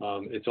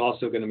 it's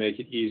also going to make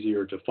it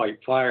easier to fight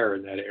fire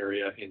in that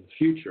area in the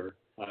future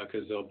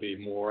because there'll be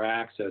more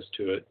access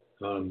to it.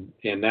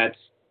 And that's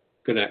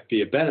going to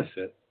be a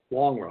benefit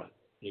long run,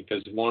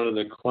 because one of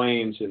the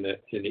claims in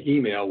the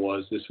email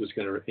was this was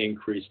going to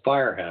increase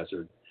fire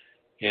hazard.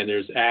 And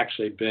there's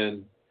actually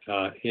been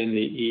in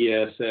the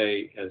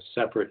ESA a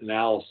separate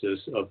analysis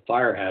of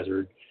fire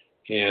hazard,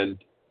 and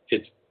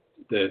it's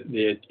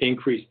the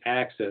increased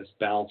access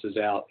balances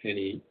out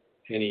any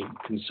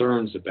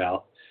concerns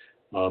about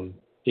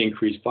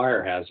increased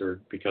fire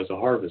hazard because of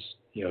harvest,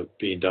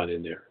 being done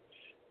in there.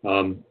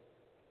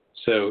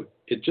 So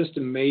it just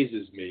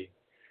amazes me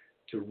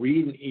to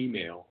read an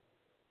email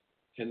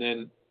and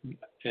then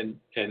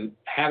and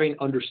having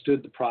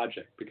understood the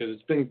project, because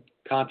it's been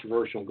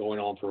controversial going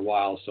on for a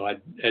while, so I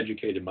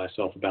educated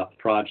myself about the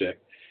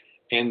project,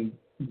 and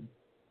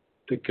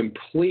the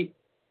complete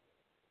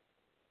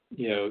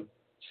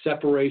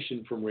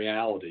separation from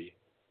reality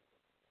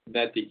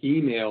that the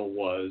email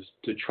was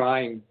to try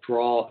and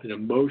draw an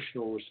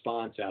emotional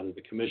response out of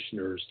the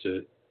commissioners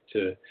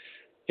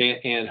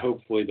and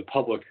hopefully the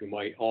public who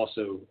might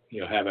also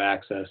have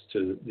access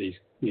to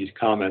these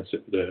comments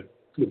that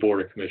the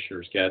Board of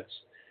Commissioners gets,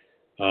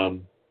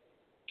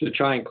 to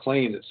try and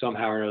claim that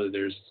somehow or another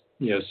there's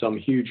some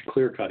huge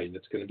clear cutting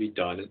that's going to be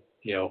done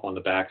on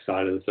the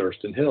backside of the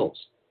Thurston Hills.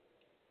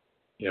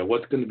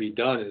 What's going to be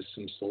done is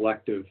some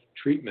selective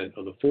treatment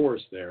of the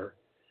forest there,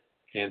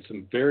 and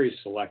some very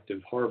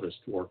selective harvest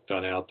work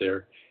done out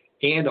there,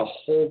 and a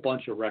whole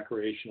bunch of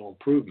recreational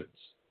improvements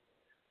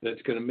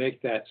that's going to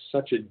make that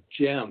such a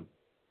gem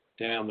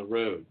down the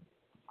road,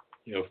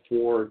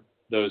 for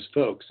those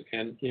folks.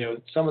 And,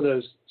 some of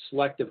those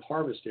selective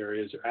harvest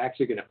areas are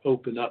actually going to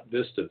open up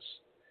vistas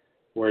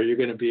where you're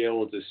going to be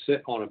able to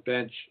sit on a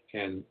bench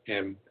and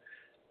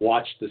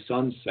watch the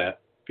sunset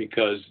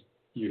because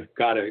you've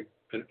got an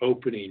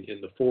opening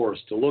in the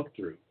forest to look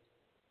through.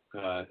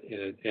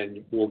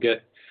 And we'll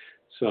get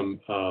some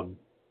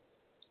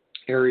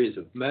areas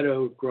of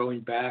meadow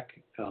growing back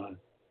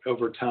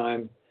over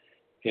time,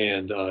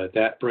 and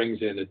that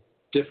brings in a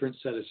different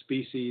set of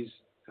species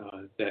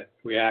that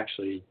we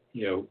actually,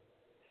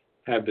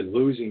 have been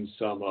losing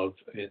some of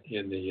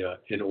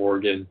in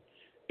Oregon,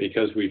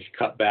 because we've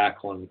cut back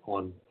on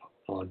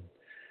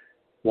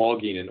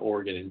logging in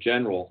Oregon in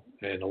general,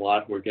 and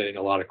we're getting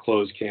a lot of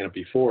closed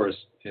canopy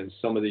forests, and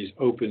some of these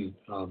open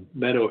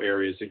meadow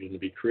areas that are going to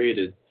be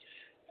created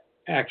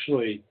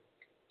actually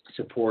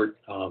support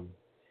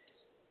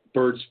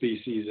bird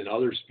species and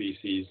other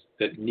species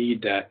that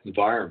need that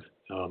environment.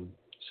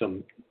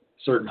 Some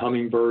certain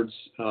hummingbirds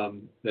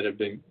that have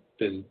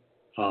been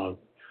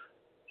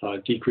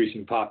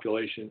decreasing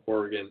population in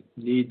Oregon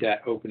need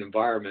that open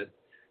environment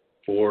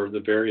for the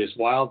various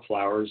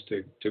wildflowers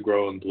to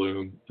grow and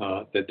bloom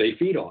that they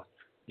feed on.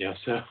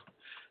 So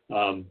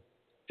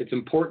it's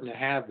important to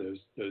have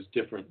those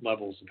different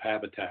levels of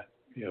habitat,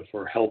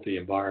 for a healthy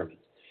environment.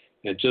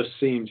 It just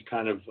seems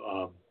kind of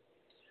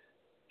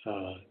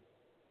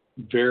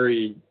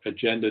very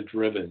agenda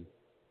driven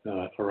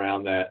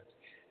around that.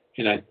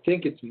 And I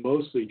think it's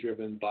mostly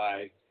driven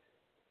by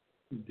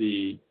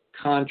the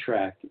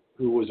contract,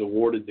 who was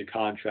awarded the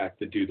contract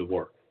to do the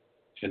work,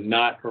 and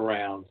not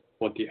around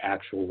what the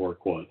actual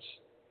work was.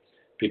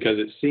 Because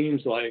it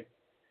seems like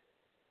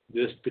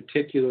this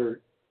particular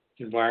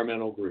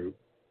environmental group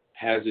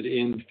has it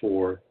in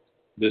for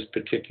this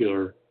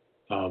particular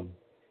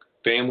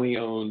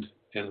family-owned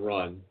and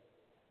run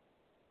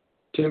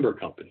timber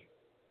company.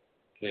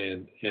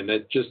 And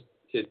that just,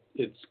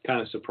 it's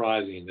kind of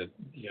surprising that,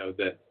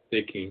 that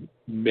they can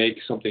make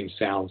something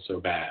sound so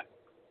bad.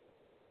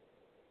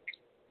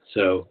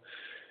 So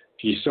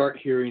if you start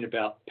hearing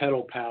about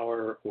pedal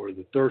power or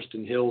the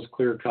Thurston Hills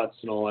clear cuts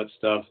and all that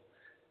stuff,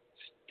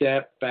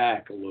 step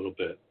back a little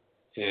bit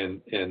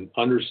and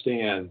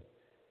understand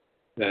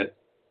that,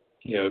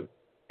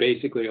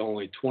 basically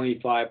only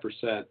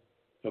 25%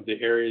 of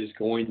the area is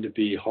going to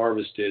be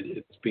harvested.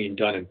 It's being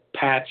done in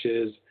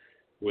patches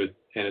and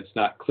it's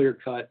not clear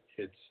cut.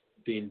 It's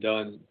being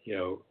done,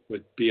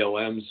 with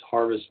BLM's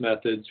harvest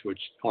methods, which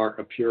aren't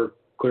a pure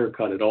clear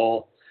cut at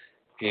all.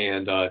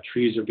 And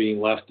trees are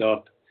being left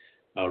up.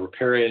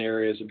 Riparian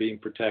areas are being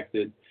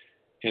protected.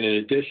 And in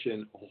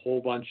addition, a whole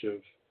bunch of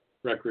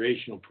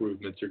recreational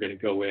improvements are going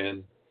to go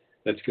in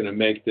that's going to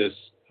make this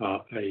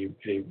a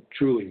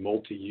truly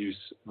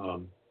multi-use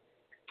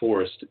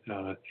forest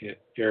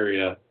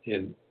area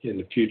in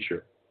the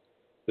future.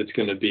 That's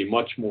going to be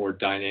much more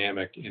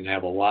dynamic and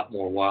have a lot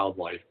more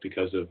wildlife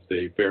because of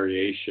the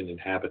variation in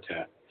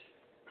habitat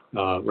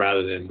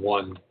rather than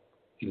one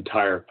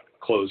entire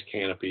closed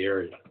canopy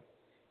area.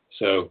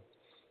 So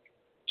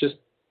just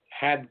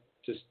had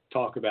to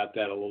talk about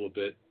that a little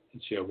bit.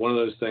 It's, one of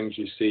those things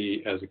you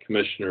see as a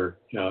commissioner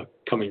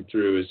coming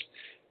through is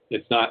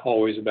it's not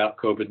always about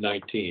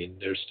COVID-19.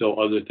 There's still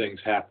other things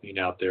happening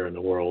out there in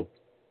the world.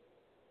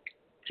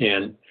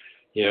 And,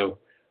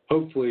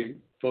 hopefully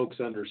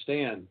folks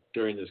understand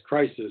during this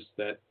crisis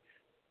that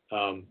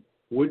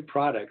wood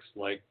products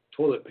like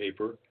toilet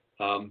paper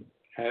are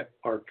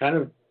kind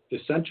of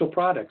essential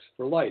products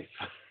for life,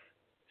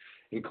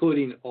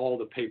 including all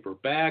the paper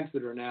bags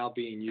that are now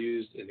being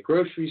used in the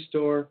grocery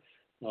store.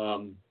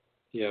 Now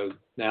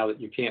that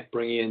you can't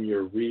bring in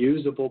your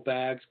reusable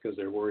bags because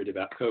they're worried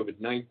about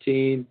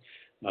COVID-19,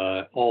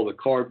 all the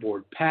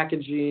cardboard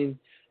packaging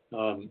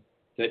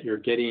that you're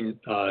getting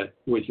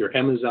with your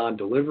Amazon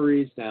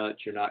deliveries now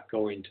that you're not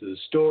going to the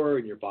store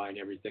and you're buying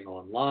everything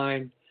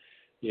online,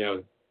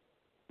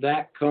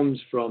 that comes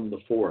from the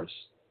forest.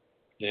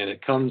 And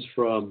it comes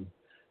from,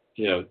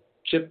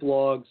 chip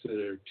logs that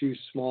are too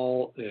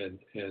small and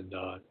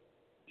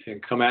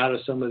come out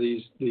of some of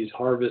these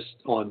harvests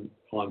on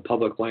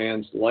public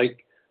lands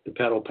like the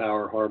pedal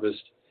power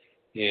harvest.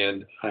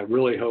 And I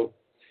really hope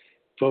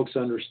folks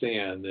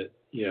understand that,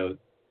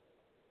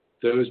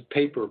 those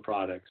paper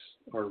products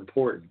are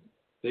important.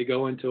 They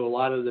go into a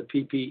lot of the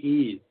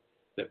PPE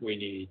that we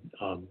need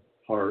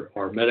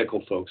our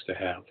medical folks to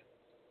have.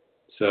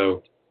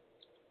 So,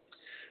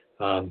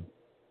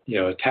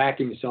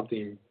 attacking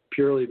something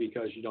purely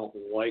because you don't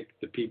like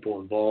the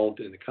people involved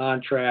in the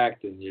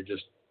contract and you're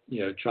just,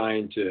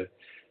 trying to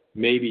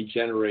maybe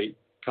generate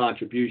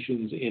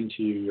contributions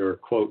into your,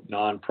 quote,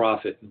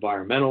 nonprofit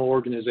environmental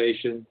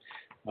organization,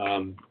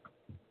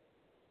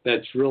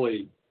 that's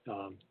really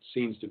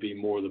seems to be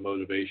more the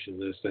motivation of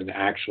this than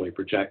actually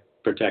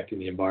protecting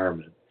the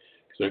environment.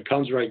 So it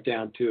comes right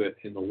down to it.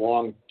 In the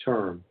long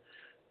term,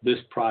 this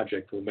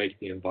project will make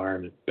the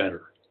environment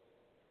better.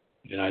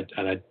 And I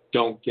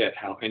don't get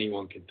how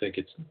anyone can think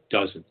it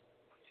doesn't.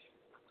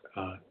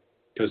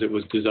 Because it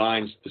was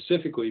designed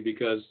specifically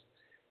because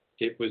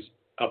it was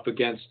up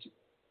against,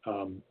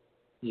 an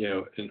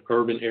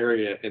urban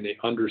area, and they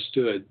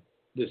understood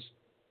this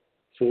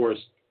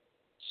forest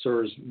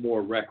serves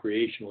more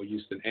recreational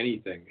use than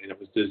anything, and it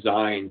was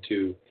designed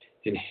to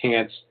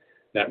enhance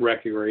that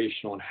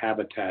recreational and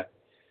habitat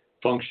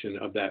function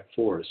of that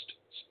forest.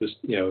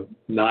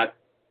 Not,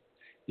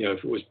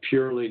 if it was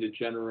purely to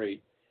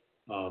generate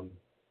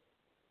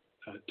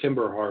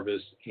timber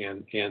harvest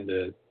and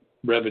the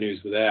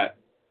revenues of that,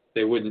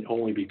 they wouldn't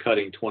only be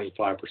cutting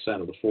 25%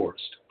 of the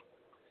forest.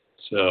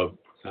 So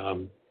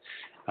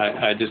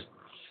I just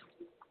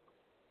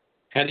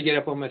had to get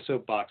up on my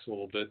soapbox a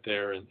little bit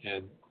there and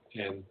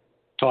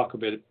talk a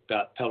bit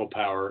about pedal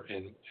power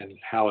and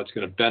how it's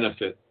going to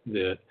benefit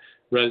the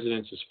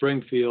residents of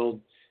Springfield.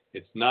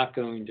 It's not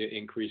going to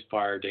increase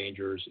fire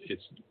dangers.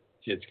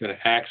 It's going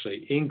to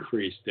actually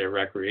increase their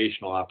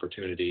recreational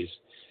opportunities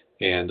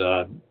and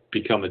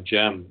become a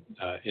gem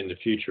in the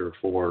future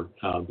for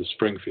the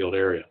Springfield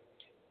area.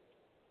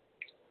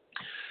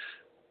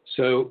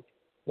 So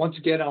once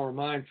again, I'll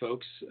remind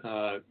folks,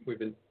 we've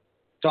been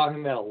talking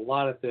about a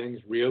lot of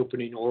things: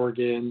 reopening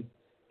Oregon,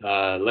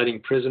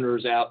 letting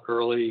prisoners out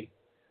early,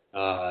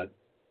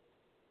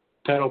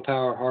 pedal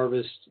power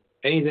harvest,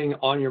 anything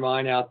on your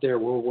mind out there,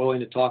 we're willing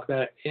to talk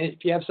about it. And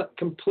if you have something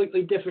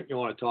completely different you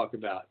want to talk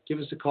about, give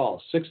us a call,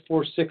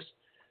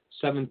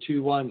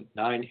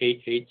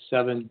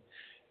 646-721-9887,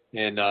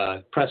 and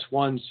press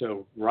 1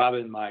 so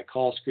Robin, my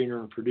call screener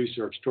and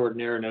producer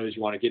extraordinaire, knows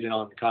you want to get in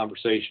on the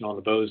conversation on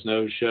the Boze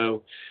Noze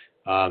Show.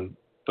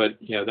 But,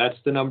 that's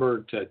the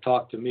number to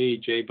talk to me,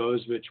 Jay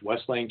Bozevich,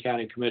 West Lane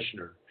County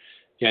Commissioner.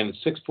 Again,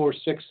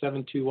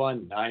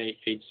 646-721-9887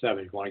 if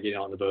you want to get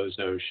on the Boze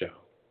Noze Show.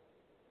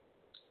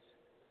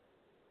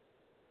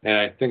 And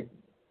I think,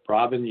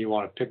 Robin, you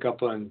want to pick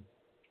up on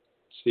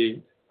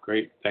Steve?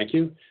 Great, thank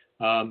you.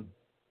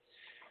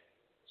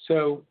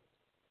 So,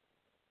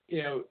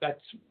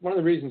 that's one of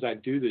the reasons I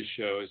do this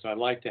show is I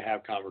like to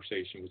have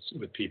conversations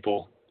with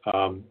people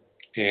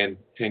and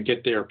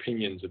get their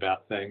opinions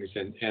about things.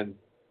 And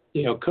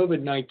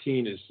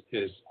COVID-19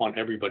 is on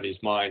everybody's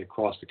mind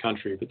across the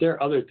country, but there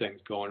are other things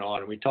going on.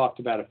 And we talked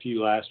about a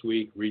few last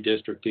week,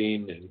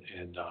 redistricting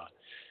and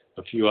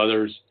a few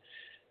others.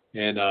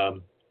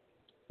 And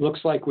looks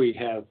like we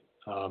have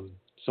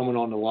someone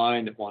on the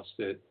line that wants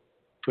to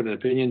put an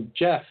opinion.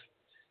 Jeff,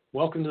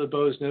 welcome to the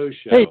Bo's Nose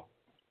Show.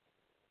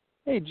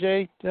 Hey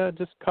Jay,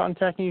 just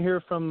contacting you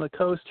here from the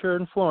coast here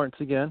in Florence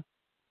again.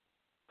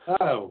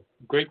 Oh,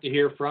 great to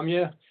hear from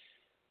you.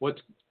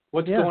 What's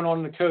going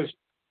on the coast?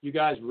 You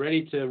guys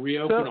ready to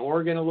reopen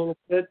Oregon a little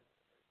bit?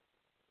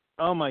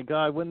 Oh my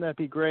God, wouldn't that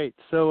be great?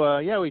 So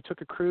we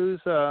took a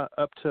cruise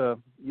up to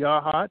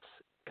Yachats,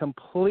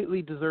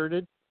 completely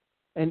deserted.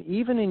 And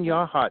even in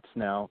Yachats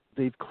now,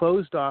 they've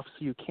closed off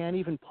so you can't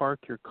even park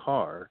your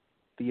car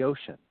at the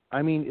ocean.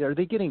 I mean, are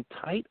they getting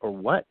tight or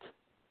what?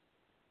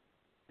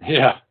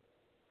 Yeah.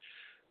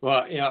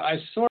 Well, I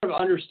sort of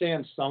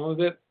understand some of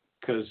it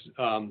because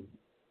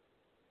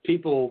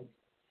people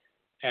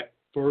at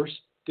first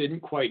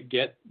didn't quite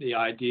get the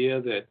idea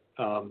that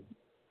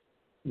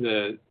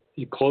the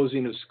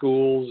closing of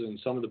schools and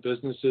some of the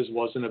businesses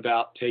wasn't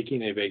about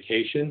taking a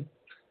vacation.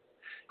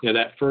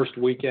 That first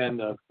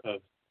weekend of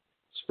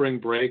spring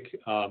break,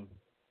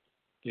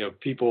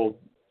 people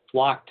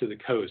flocked to the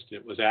coast.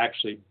 It was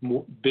actually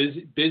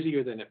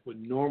busier than it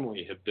would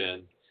normally have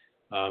been.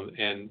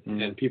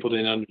 And people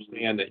didn't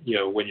understand that,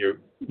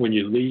 when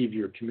you leave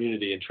your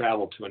community and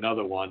travel to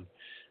another one,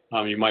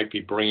 you might be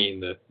bringing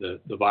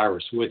the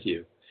virus with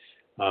you.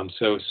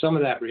 So some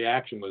of that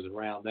reaction was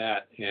around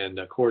that. And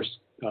of course,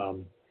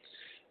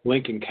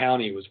 Lincoln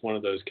County was one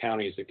of those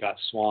counties that got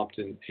swamped,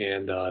 and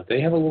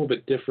they have a little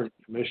bit different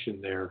commission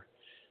there.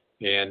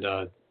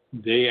 And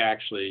they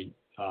actually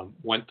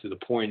went to the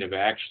point of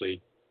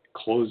actually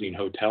closing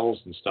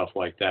hotels and stuff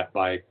like that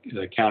by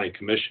the county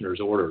commissioner's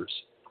orders.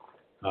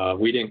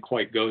 We didn't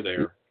quite go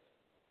there.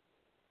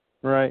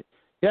 Right.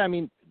 Yeah, I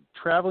mean,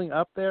 traveling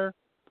up there,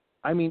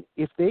 I mean,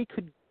 if they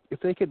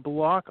could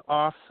block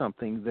off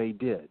something, they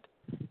did.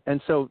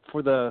 And so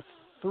for the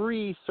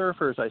 3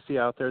 surfers I see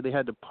out there, they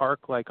had to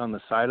park like on the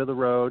side of the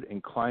road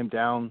and climb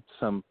down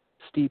some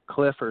steep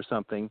cliff or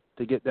something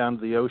to get down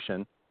to the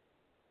ocean.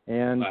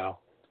 And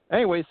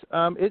anyways,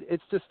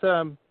 it's just,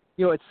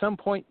 at some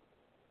point,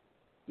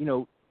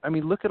 I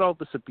mean, look at all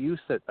this abuse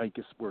that I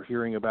guess we're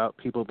hearing about,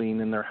 people being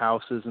in their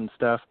houses and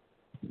stuff.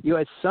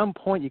 At some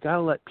point, you got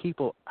to let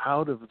people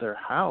out of their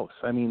house.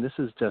 I mean, this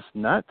is just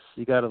nuts.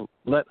 You got to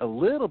let a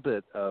little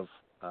bit of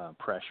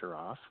pressure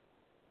off.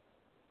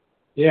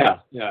 Yeah,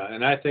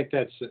 and I think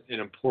that's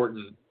an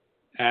important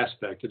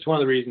aspect. It's one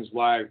of the reasons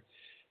why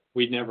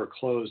we never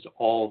closed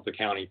all of the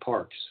county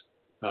parks.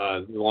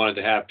 We wanted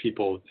to have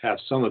people have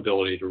some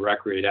ability to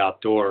recreate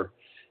outdoor.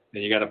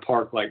 And you got a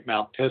park like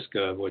Mount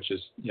Pisgah, which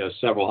is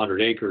several hundred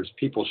acres.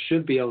 People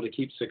should be able to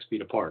keep 6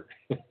 feet apart.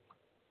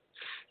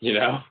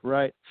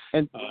 Right.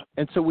 And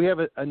so we have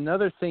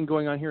another thing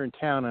going on here in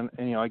town,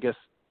 and I guess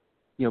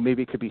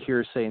maybe it could be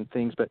hearsay and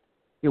things, but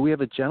we have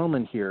a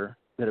gentleman here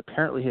that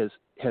apparently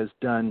has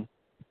done,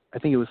 I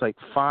think it was like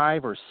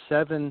 5 or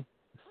 7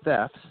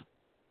 thefts,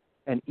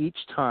 and each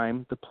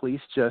time the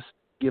police just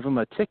give him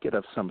a ticket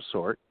of some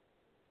sort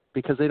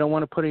because they don't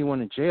want to put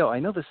anyone in jail. I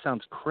know this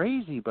sounds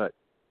crazy, but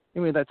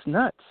anyway, that's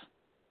nuts.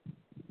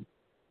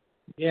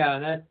 Yeah,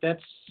 and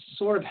that's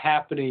sort of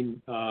happening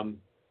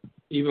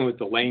even with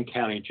the Lane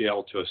County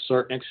Jail to a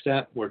certain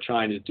extent. We're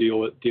trying to deal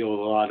with a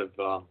lot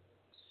of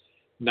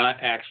not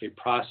actually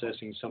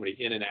processing somebody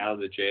in and out of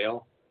the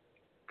jail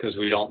because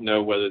we don't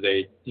know whether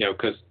they,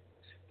 because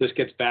this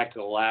gets back to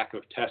the lack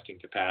of testing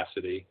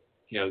capacity.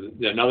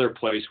 Another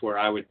place where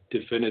I would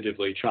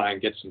definitively try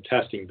and get some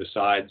testing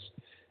besides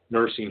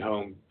nursing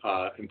home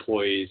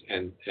employees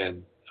and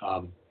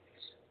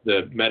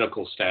the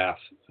medical staff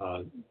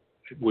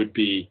would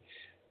be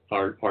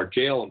our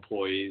jail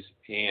employees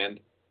and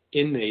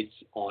inmates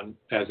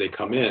as they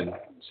come in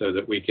so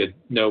that we could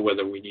know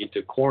whether we need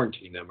to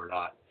quarantine them or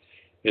not.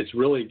 It's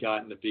really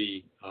gotten to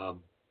be a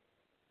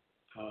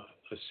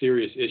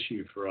serious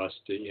issue for us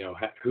to,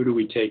 who do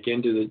we take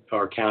into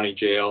our county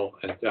jail?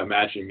 And I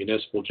imagine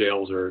municipal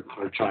jails are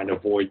trying to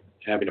avoid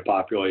having a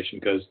population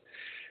because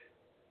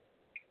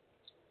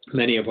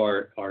many of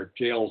our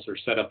jails are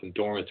set up in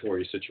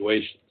dormitory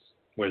situations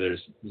where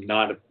there's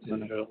not a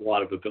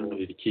lot of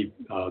ability to keep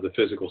the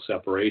physical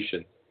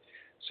separation.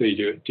 So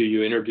do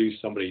you introduce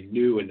somebody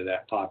new into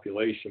that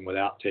population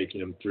without taking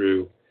them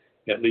through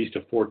at least a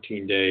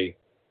 14-day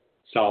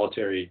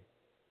solitary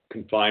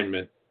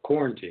confinement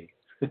quarantine?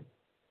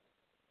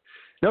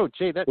 No,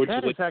 Jay, that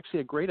is actually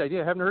a great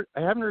idea. I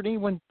haven't heard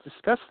anyone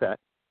discuss that.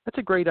 That's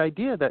a great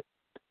idea that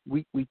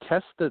we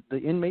test the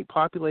inmate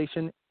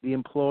population, the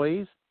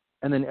employees,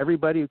 and then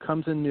everybody who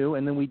comes in new,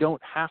 and then we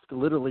don't have to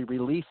literally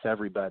release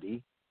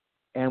everybody,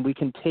 and we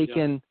can take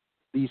in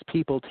these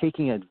people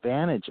taking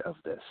advantage of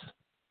this.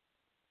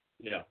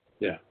 Yeah.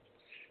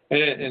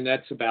 And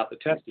that's about the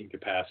testing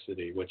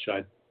capacity, which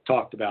I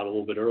talked about a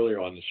little bit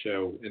earlier on the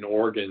show. In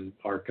Oregon,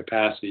 our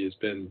capacity has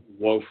been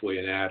woefully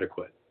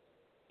inadequate.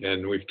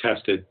 And we've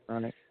tested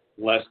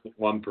less than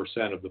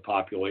 1% of the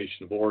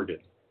population of Oregon.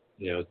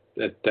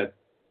 That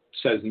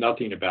says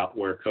nothing about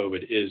where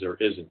COVID is or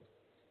isn't.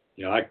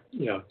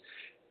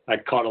 I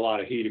caught a lot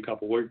of heat a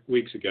couple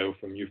weeks ago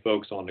from you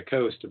folks on the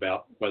coast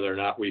about whether or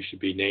not we should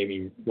be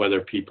naming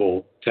whether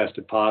people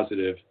tested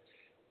positive,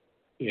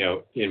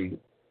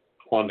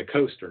 on the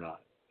coast or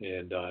not.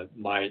 And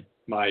my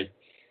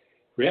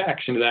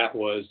reaction to that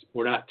was,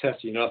 we're not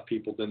testing enough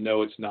people to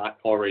know it's not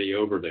already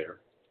over there.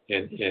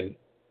 And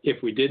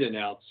if we did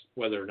announce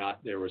whether or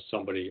not there was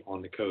somebody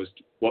on the coast,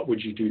 what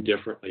would you do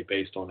differently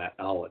based on that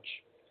knowledge?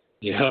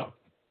 Yeah,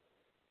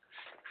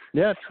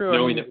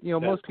 true.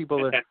 Most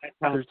people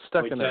they're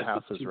stuck in their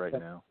houses right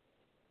now.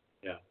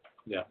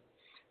 Yeah.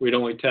 We'd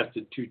only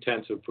tested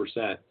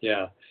 0.2%.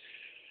 Yeah.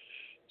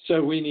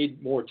 So we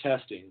need more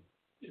testing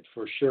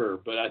for sure.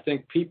 But I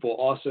think people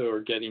also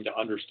are getting to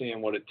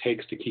understand what it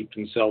takes to keep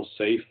themselves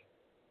safe.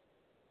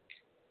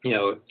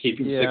 Keeping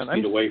 6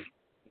 feet away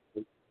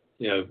from,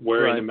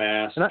 wearing a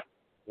mask,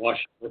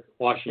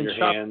 washing your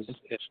hands.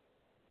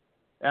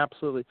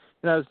 Absolutely.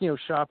 And I was,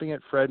 shopping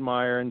at Fred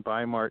Meyer and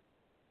Bi-Mart.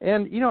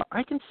 And,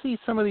 I can see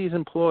some of these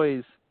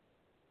employees,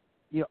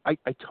 I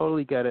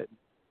totally get it.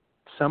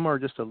 Some are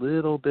just a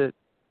little bit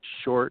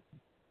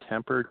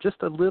short-tempered, just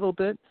a little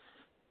bit.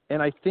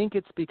 And I think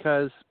it's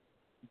because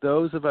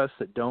those of us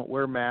that don't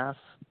wear masks,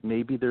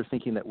 maybe they're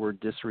thinking that we're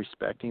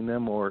disrespecting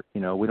them, or,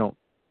 we don't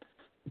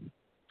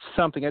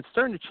something. It's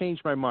starting to change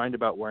my mind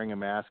about wearing a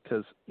mask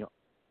because,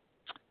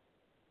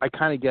 I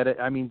kind of get it.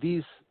 I mean,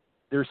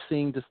 they're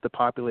seeing just the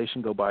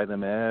population go by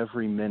them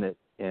every minute.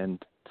 And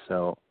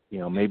so,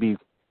 maybe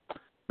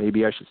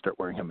I should start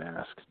wearing a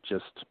mask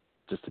just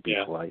to be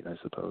polite, I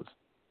suppose.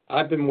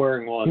 I've been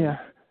wearing one,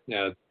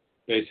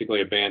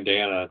 basically a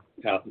bandana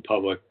out in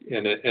public,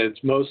 and it's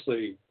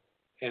mostly,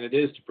 and it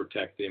is to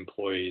protect the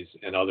employees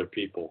and other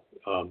people,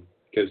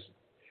 because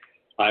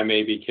I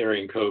may be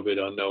carrying COVID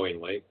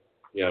unknowingly.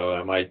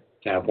 I might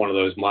have one of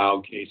those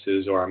mild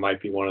cases, or I might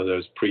be one of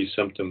those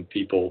pre-symptom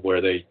people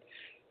where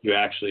you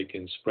actually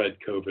can spread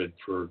COVID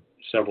for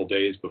several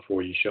days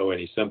before you show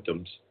any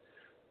symptoms.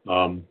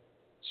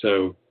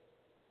 So,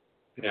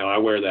 I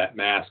wear that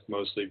mask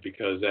mostly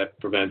because that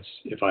prevents,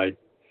 if I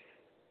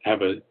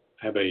have a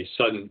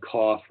sudden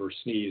cough or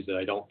sneeze, that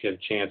I don't get a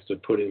chance to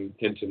put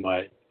into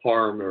my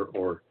arm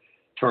or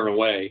turn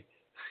away.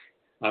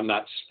 I'm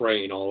not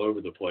spraying all over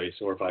the place.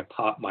 Or if I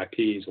pop my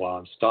peas while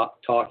I'm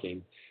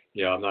talking,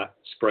 I'm not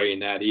spraying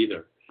that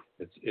either.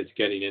 It's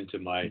getting into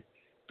my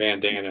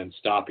bandana and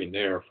stopping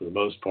there for the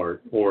most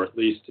part, or at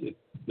least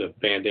the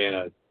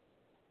bandana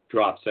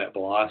drops that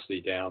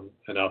velocity down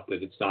enough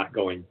that it's not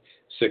going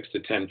 6 to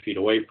 10 feet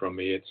away from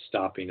me. It's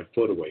stopping a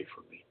foot away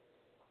from me.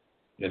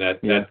 And that's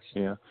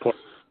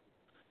important.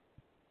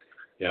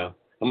 Yeah.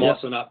 I'm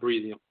also not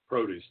breathing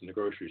produce in the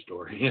grocery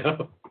store,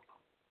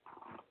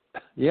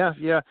 Yeah.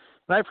 And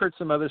I've heard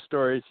some other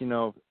stories,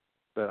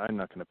 but I'm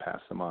not going to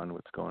pass them on,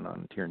 what's going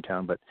on here in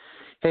town. But,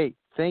 hey,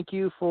 thank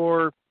you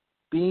for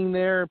being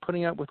there,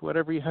 putting up with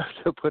whatever you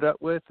have to put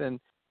up with. And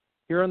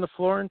here on the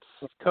Florence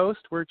coast,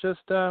 we're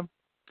just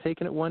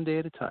taking it one day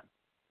at a time.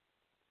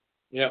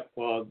 Yeah,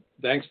 well,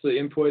 thanks for the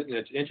input. And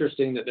it's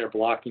interesting that they're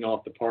blocking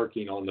off the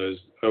parking on those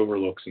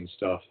overlooks and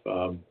stuff.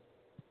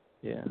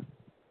 Yeah.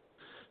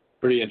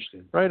 Pretty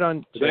interesting. Right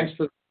on. Thanks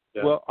for.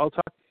 Well, I'll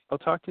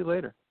talk to you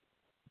later.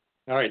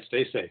 All right,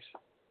 stay safe.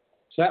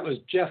 So that was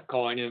Jeff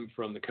calling in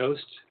from the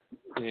coast,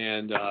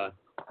 and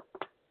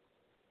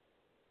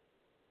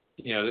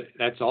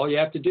that's all you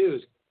have to do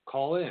is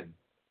call in,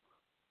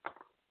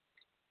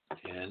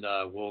 and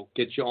we'll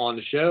get you on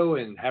the show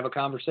and have a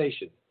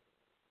conversation.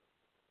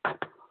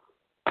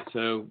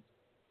 So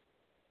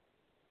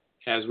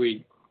as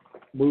we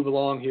move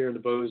along here in the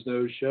Bo's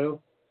Nose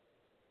Show,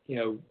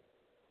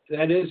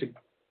 that is a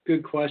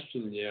good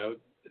question.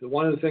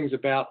 One of the things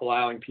about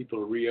allowing people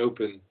to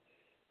reopen,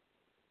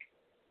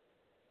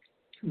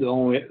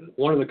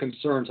 one of the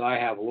concerns I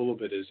have a little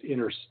bit is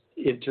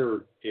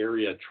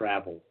inter-area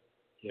travel.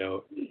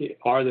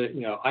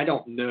 I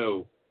don't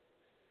know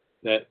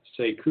that,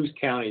 say, Coos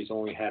County's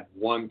only had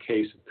one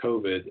case of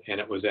COVID, and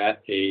it was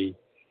at a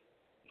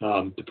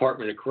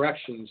Department of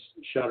Corrections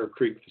Shutter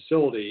Creek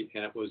facility,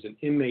 and it was an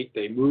inmate.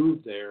 They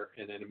moved there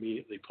and then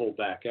immediately pulled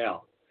back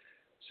out.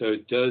 So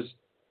does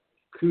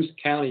Coos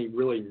County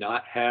really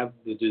not have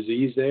the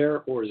disease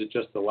there, or is it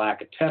just the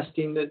lack of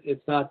testing that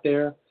it's not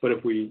there? But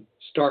if we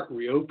start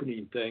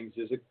reopening things,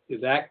 is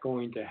that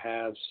going to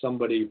have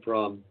somebody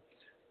from,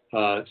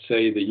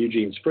 say, the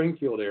Eugene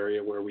Springfield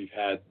area where we've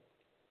had,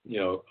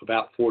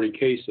 about 40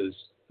 cases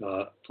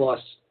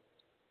plus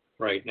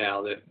right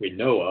now that we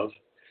know of,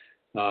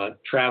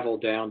 travel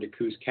down to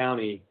Coos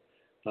County,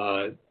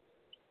 to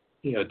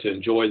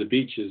enjoy the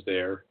beaches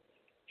there,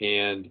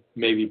 and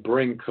maybe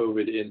bring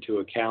COVID into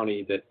a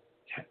county that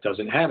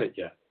doesn't have it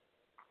yet?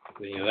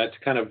 That's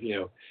kind of,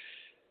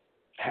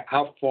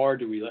 how far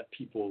do we let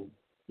people,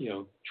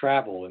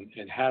 travel,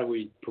 and how do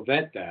we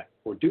prevent that,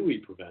 or do we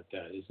prevent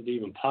that? Is it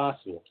even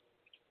possible?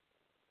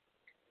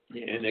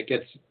 And it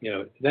gets,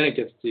 then it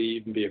gets to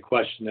even be a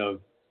question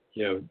of,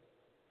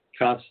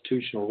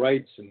 constitutional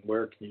rights and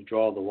where can you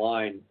draw the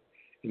line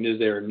And is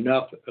there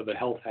enough of a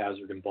health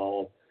hazard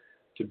involved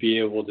to be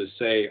able to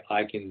say,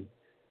 I can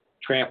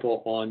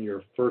trample on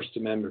your First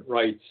Amendment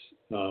rights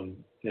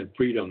and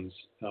freedoms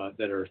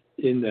that are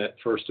in that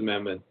First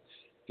Amendment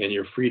and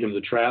your freedom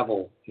to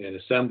travel and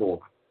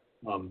assemble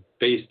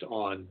based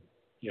on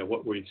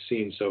what we've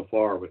seen so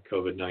far with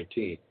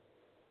COVID-19.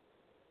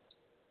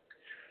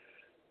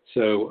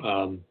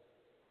 So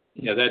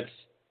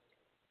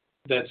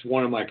that's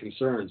one of my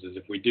concerns is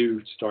if we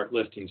do start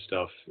lifting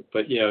stuff.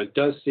 But it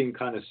does seem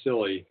kind of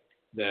silly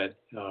that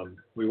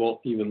we won't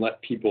even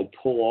let people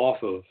pull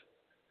off of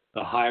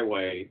the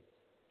highway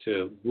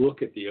to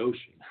look at the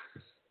ocean.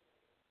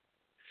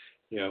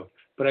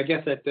 But I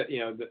guess that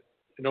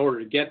in order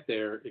to get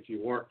there, if you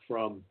weren't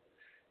from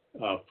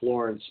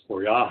Florence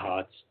or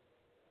Yachats,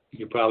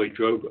 you probably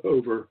drove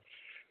over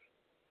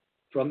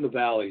from the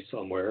valley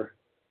somewhere,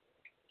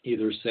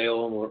 either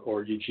Salem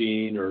or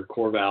Eugene or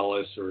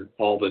Corvallis or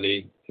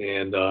Albany,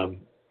 and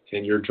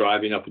you're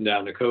driving up and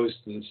down the coast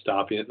and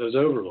stopping at those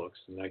overlooks.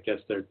 And I guess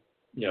they're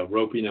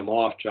roping them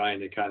off, trying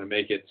to kind of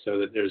make it so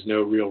that there's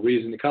no real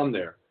reason to come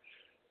there.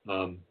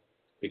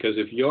 Because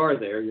if you are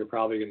there, you're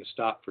probably going to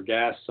stop for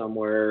gas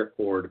somewhere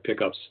or to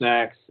pick up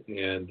snacks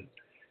and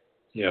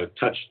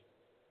touch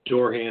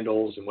door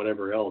handles and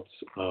whatever else,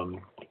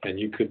 and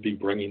you could be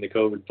bringing the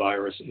COVID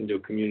virus into a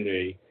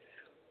community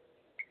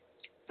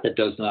that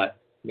does not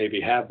maybe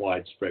have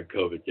widespread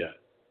COVID yet.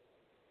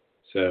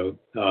 So,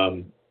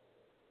 I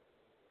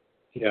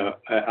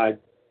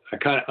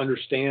kind of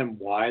understand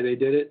why they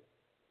did it,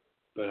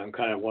 but I'm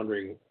kind of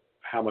wondering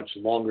how much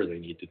longer they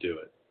need to do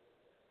it.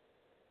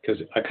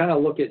 Because I kind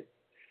of look at,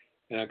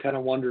 and I kind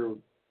of wonder,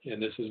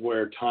 and this is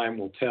where time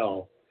will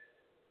tell,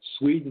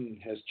 Sweden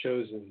has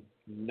chosen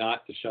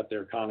not to shut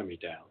their economy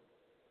down.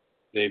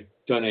 They've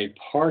done a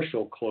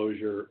partial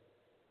closure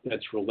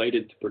that's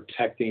related to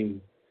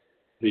protecting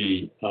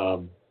the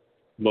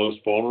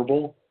most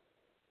vulnerable,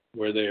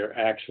 where they're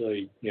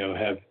actually,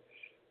 have,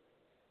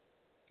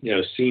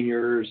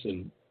 seniors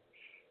and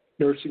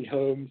nursing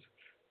homes.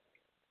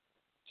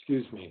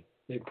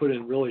 They put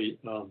in really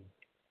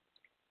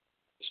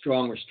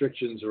strong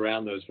restrictions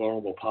around those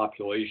vulnerable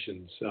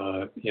populations,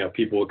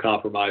 people with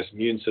compromised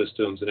immune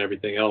systems and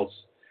everything else.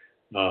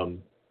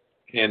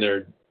 And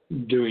they're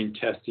doing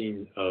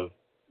testing of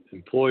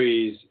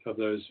employees of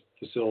those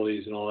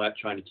facilities and all that,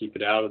 trying to keep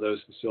it out of those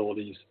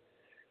facilities.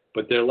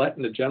 But they're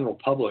letting the general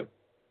public,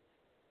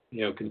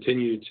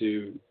 continue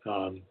to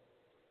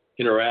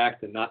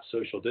interact and not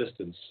social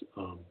distance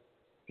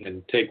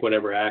and take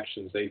whatever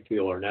actions they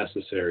feel are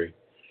necessary.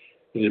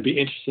 And it'd be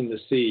interesting to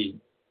see,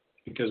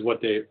 because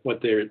what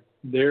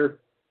their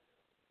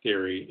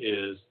theory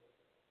is,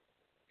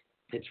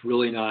 it's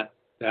really not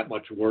that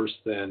much worse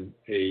than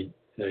a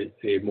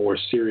more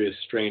serious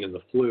strain of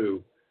the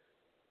flu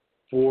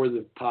for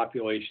the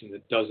population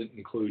that doesn't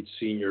include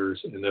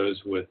seniors and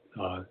those with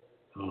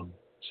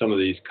some of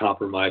these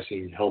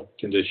compromising health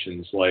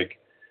conditions like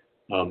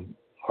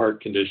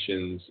heart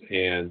conditions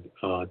and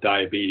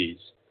diabetes.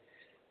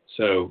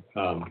 So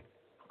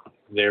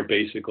they're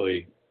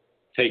basically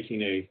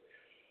taking a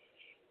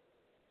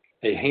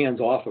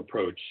hands-off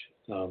approach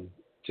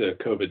to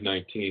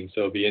COVID-19.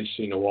 So it'll be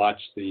interesting to watch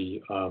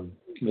the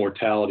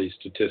mortality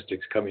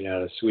statistics coming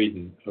out of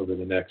Sweden over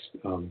the next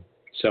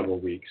several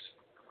weeks.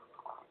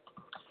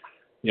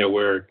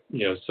 Where,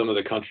 some of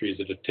the countries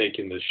that have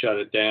taken to shut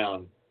it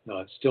down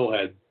still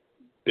had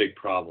big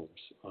problems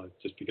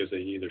just because they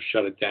either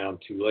shut it down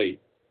too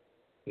late.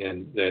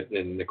 And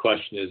the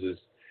question is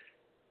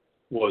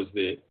was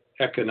the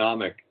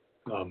economic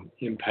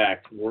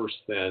impact worse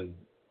than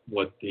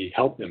what the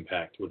health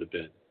impact would have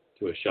been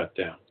to a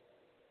shutdown?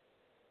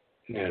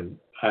 And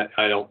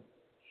I don't.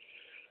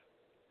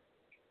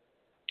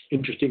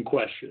 Interesting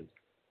question.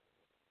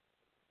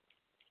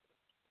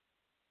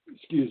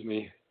 Excuse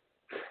me.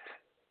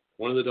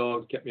 One of the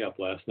dogs kept me up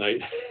last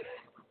night.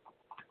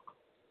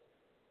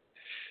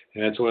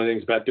 And that's one of the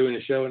things about doing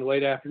a show in the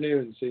late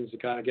afternoon. It seems to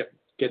kind of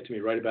get to me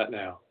right about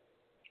now.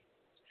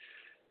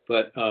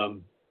 But,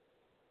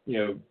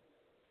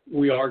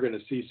 we are going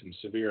to see some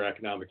severe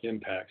economic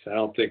impacts. I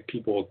don't think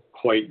people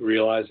quite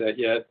realize that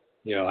yet.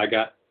 I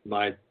got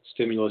my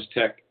stimulus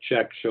check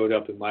showed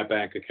up in my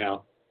bank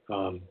account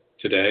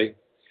today. You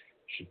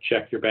should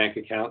check your bank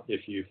account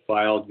if you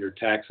filed your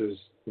taxes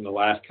in the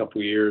last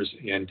couple of years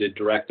and did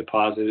direct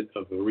deposit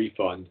of a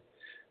refund.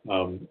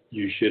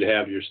 You should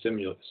have your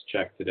stimulus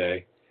check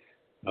today,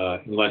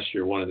 unless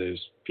you're one of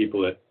those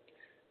people that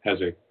has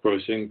a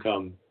gross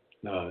income,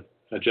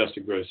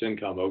 adjusted gross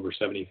income over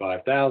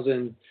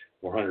 $75,000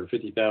 or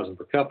 $150,000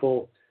 per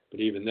couple. But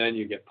even then,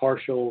 you get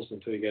partials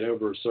until you get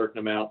over a certain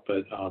amount.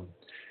 But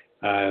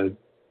I'm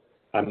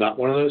not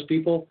one of those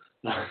people.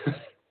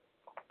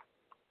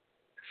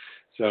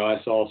 So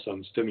I saw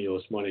some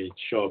stimulus money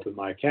show up in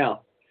my account,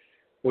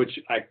 which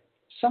I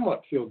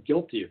somewhat feel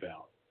guilty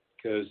about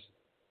because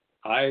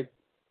I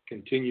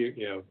continue,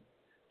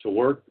 to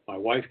work. My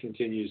wife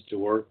continues to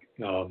work.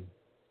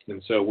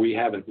 And so we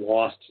haven't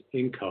lost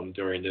income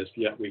during this,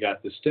 yet we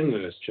got the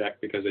stimulus check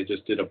because they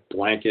just did a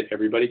blanket,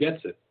 everybody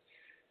gets it.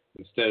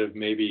 Instead of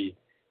maybe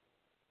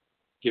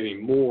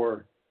giving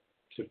more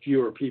to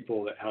fewer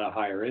people that had a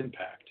higher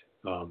impact,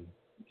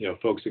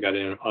 folks that got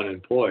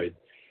unemployed.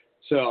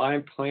 So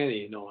I'm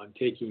planning on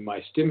taking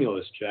my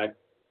stimulus check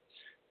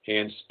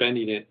and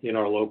spending it in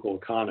our local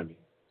economy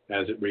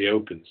as it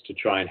reopens to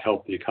try and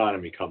help the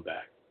economy come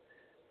back.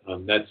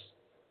 That's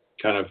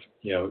kind of,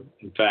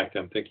 in fact,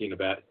 I'm thinking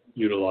about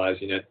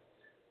utilizing it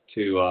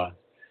to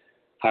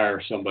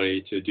hire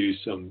somebody to do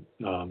some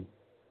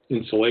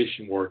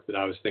insulation work that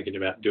I was thinking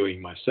about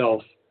doing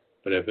myself,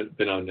 but haven't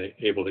been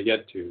unable to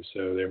get to.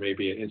 So there may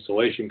be an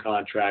insulation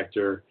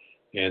contractor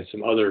and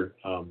some other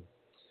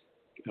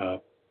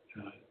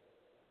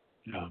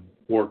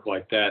work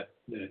like that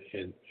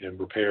and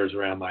repairs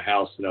around my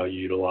house that I'll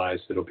utilize.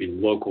 That'll be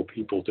local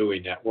people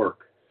doing that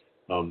work.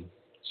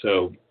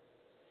 So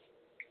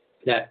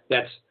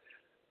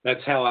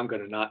that's how I'm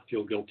going to not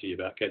feel guilty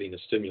about getting a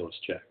stimulus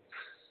check.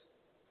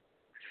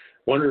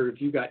 Wonder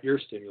if you got your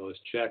stimulus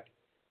check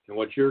and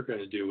what you're going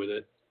to do with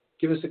it.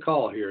 Give us a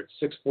call here at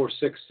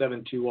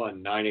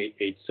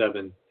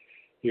 646-721-9887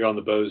 here on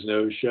the Boze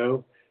Noze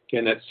Show.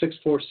 Again, that's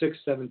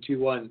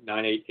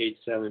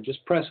 646-721-9887.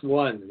 Just press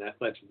 1, and that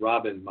lets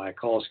Robin, my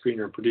call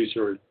screener and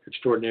producer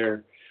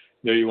extraordinaire,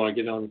 know you want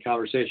to get on the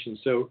conversation.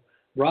 So,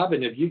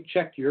 Robin, have you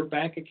checked your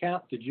bank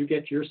account? Did you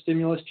get your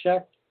stimulus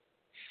check?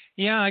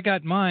 Yeah, I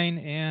got mine,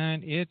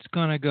 and it's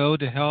going to go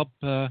to help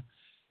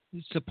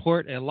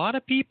support a lot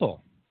of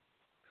people.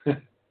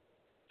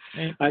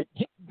 I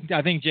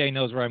think Jay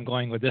knows where I'm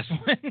going with this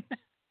one.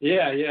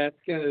 Yeah,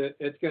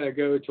 it's gonna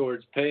go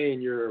towards paying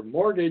your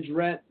mortgage,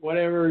 rent,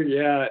 whatever.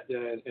 Yeah,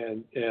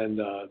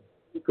 and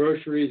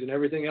groceries and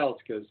everything else,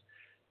 because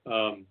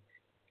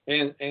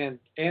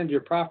and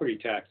your property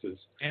taxes.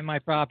 And my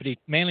property,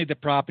 mainly the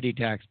property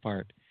tax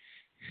part.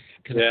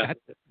 Because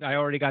I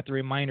already got the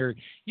reminder.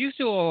 You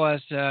still owe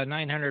us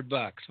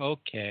 $900.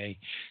 Okay.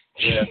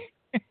 Yeah.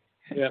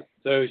 Yeah.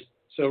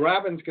 So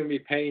Robin's going to be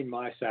paying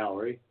my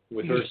salary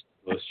with her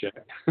stimulus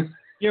check.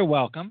 You're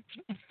welcome.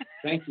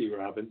 Thank you,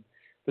 Robin.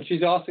 But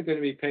she's also going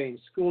to be paying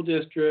school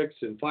districts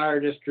and fire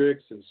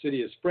districts and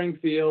City of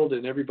Springfield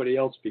and everybody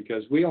else,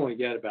 because we only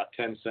get about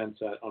 10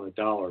 cents on a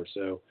dollar.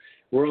 So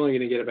we're only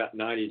going to get about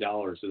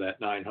 $90 of that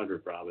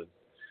 $900, Robin.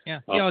 Yeah.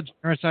 See how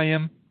generous I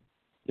am?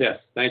 Yes.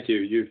 Thank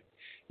you.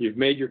 You've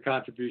made your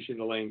contribution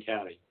to Lane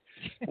County,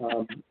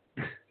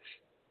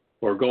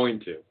 or going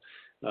to.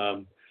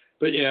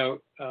 But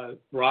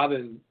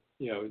Robin,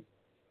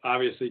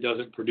 obviously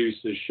doesn't produce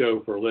this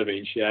show for a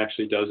living. She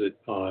actually does it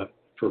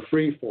for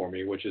free for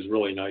me, which is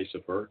really nice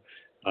of her.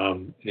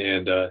 And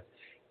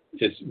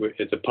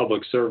it's a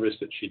public service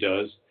that she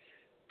does.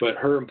 But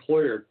her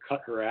employer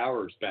cut her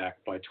hours back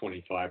by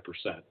 25%.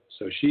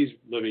 So she's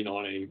living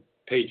on a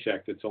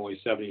paycheck that's only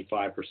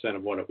 75%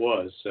 of what it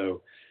was.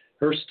 So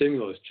her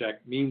stimulus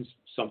check means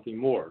something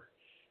more.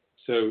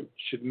 So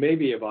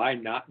have I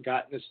not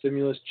gotten a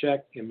stimulus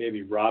check and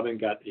maybe Robin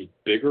got a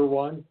bigger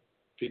one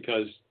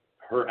because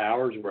her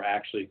hours were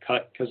actually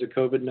cut because of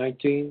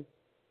COVID-19?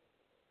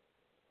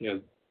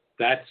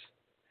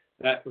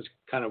 That was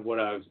kind of what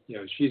I was,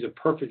 she's a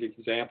perfect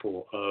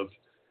example of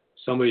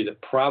somebody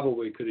that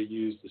probably could have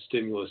used the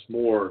stimulus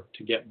more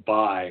to get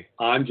by.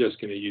 I'm just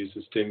going to use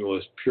the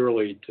stimulus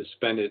purely to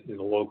spend it in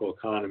the local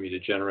economy to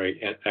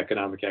generate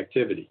economic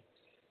activity,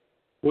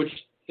 which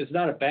is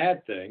not a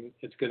bad thing.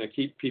 It's going to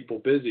keep people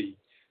busy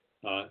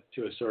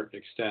to a certain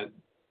extent,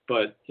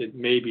 but it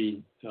may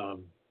be,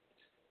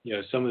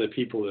 some of the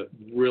people that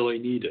really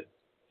need it.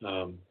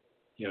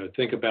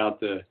 Think about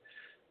the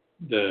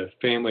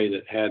family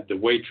that had the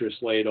waitress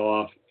laid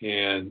off,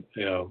 and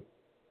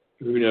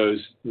who knows,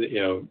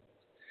 the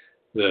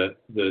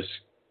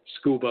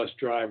school bus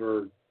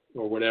driver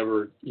or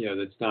whatever,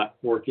 that's not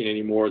working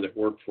anymore, that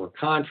worked for a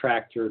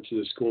contractor to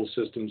the school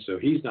system, so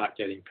he's not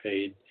getting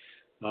paid.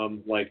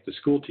 Like the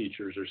school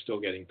teachers are still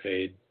getting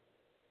paid.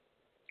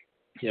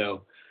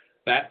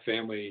 That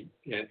family,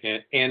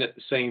 and at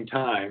the same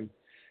time,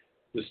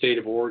 the state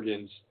of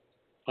Oregon's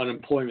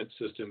unemployment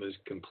system is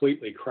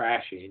completely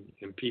crashing,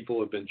 and people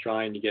have been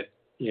trying to get,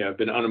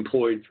 been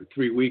unemployed for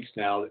 3 weeks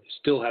now, that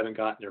still haven't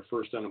gotten their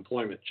first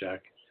unemployment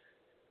check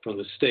from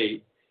the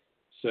state.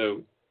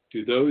 So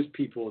do those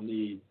people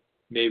need,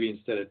 maybe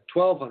instead of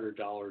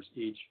 $1,200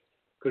 each,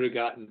 could have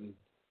gotten,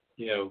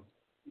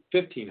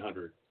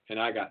 $1,500, and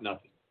I got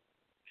nothing.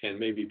 And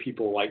maybe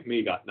people like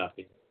me got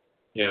nothing.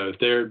 If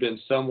there had been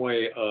some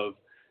way of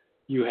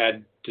you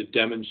had to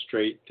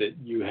demonstrate that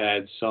you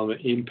had some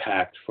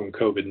impact from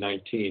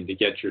COVID-19 to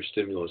get your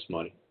stimulus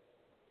money,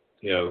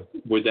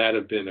 would that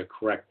have been a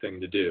correct thing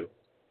to do?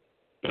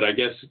 But I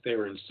guess they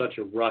were in such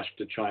a rush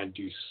to try and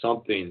do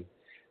something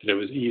that it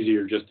was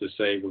easier just to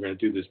say, we're going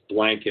to do this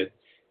blanket.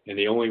 And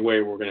the only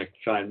way we're going to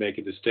try and make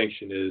a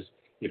distinction is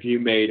if you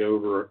made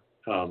over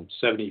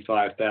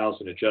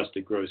 $75,000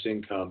 adjusted gross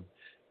income,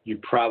 you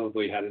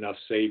probably had enough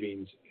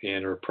savings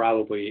and are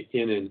probably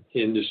in an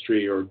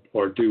industry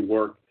or do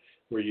work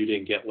where you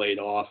didn't get laid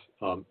off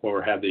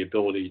or have the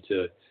ability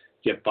to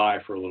get by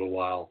for a little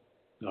while,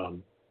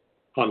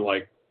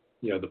 unlike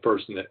the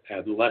person that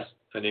had less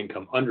an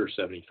income under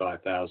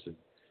 $75,000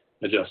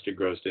 adjusted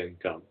gross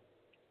income.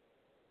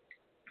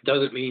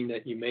 doesn't mean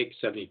that you make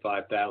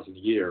 $75,000 a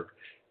year,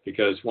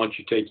 because once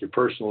you take your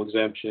personal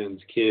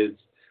exemptions, kids,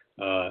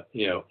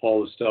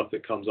 all the stuff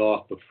that comes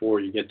off before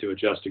you get to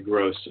adjusted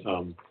gross,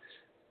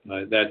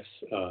 that's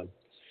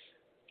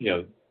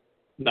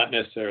not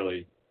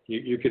necessarily.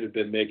 You could have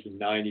been making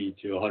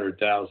 $90,000 to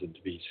 $100,000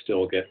 to be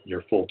still getting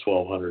your full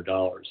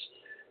 $1,200.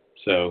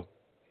 So,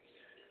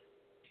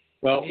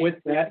 well, with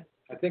that,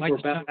 I think we're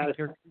about out of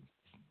time.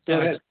 Go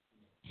ahead.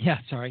 Yeah,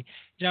 sorry.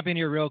 Jump in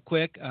here real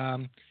quick.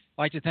 I'd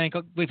like to thank,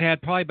 we've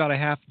had probably about a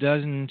half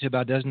dozen to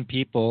about a dozen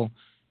people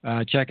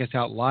check us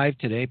out live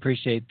today.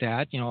 Appreciate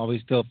that.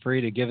 Always feel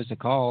free to give us a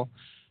call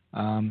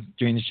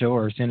during the show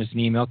or send us an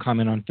email,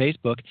 comment on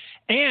Facebook.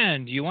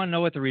 And you want to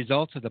know what the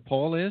results of the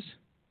poll is?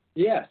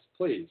 Yes,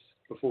 please,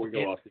 before we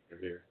go off the air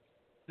here.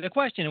 The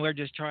question, we're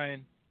just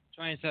trying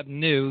something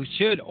new.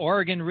 Should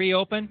Oregon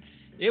reopen?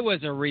 It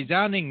was a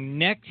resounding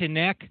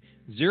neck-to-neck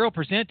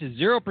 0% to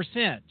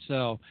 0%.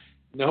 So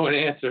no one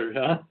answered,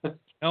 huh?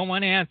 No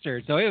one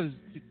answered. So it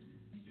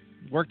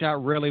worked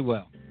out really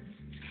well.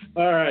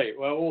 All right.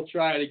 Well, we'll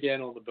try it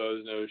again on the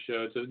Boze Noze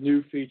Show. It's a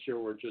new feature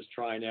we're just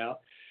trying out.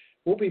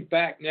 We'll be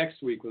back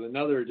next week with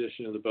another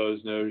edition of the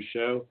Boze Noze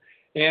Show,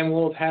 and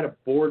we'll have had a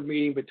board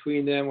meeting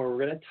between them where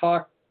we're going to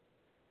talk,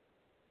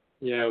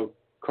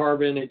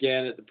 carbon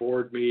again at the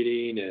board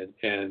meeting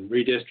and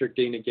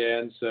redistricting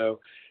again. So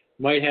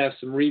might have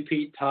some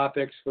repeat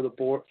topics for the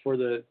board, for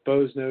the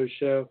Boze Noze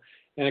Show.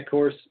 And of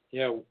course,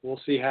 we'll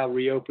see how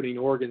reopening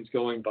Oregon's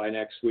going by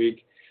next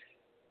week.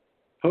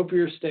 Hope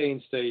you're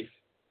staying safe.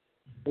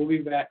 We'll be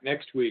back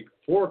next week,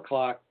 4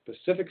 o'clock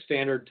Pacific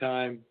Standard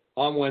Time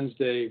on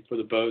Wednesday for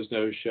the Boze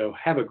Noze Show.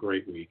 Have a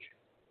great week.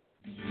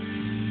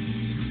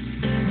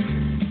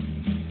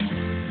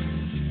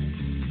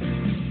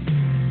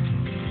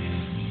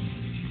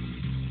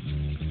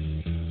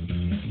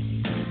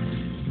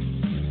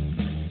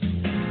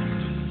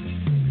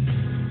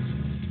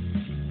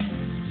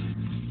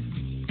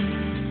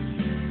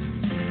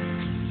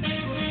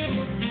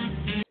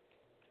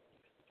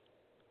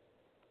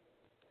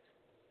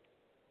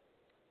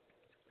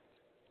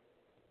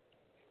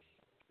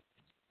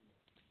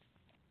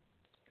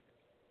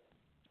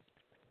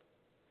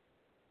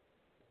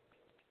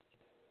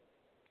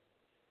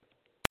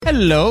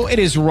 Hello, it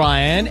is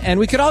Ryan, and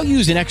we could all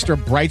use an extra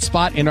bright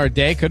spot in our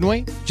day, couldn't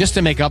we? Just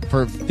to make up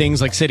for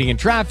things like sitting in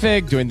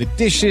traffic, doing the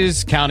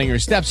dishes, counting your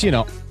steps,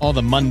 all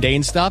the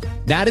mundane stuff.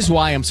 That is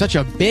why I'm such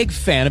a big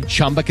fan of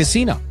Chumba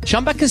Casino.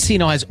 Chumba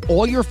Casino has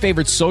all your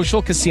favorite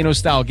social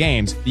casino-style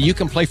games that you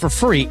can play for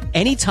free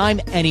anytime,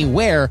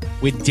 anywhere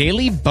with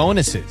daily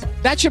bonuses.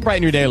 That should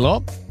brighten your day a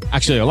little.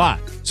 Actually, a lot.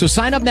 So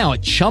sign up now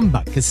at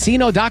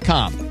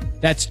ChumbaCasino.com.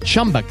 That's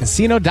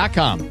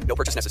ChumbaCasino.com. No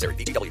purchase necessary.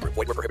 VGW Group.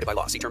 Void where prohibited by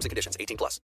law. See terms and conditions. 18+.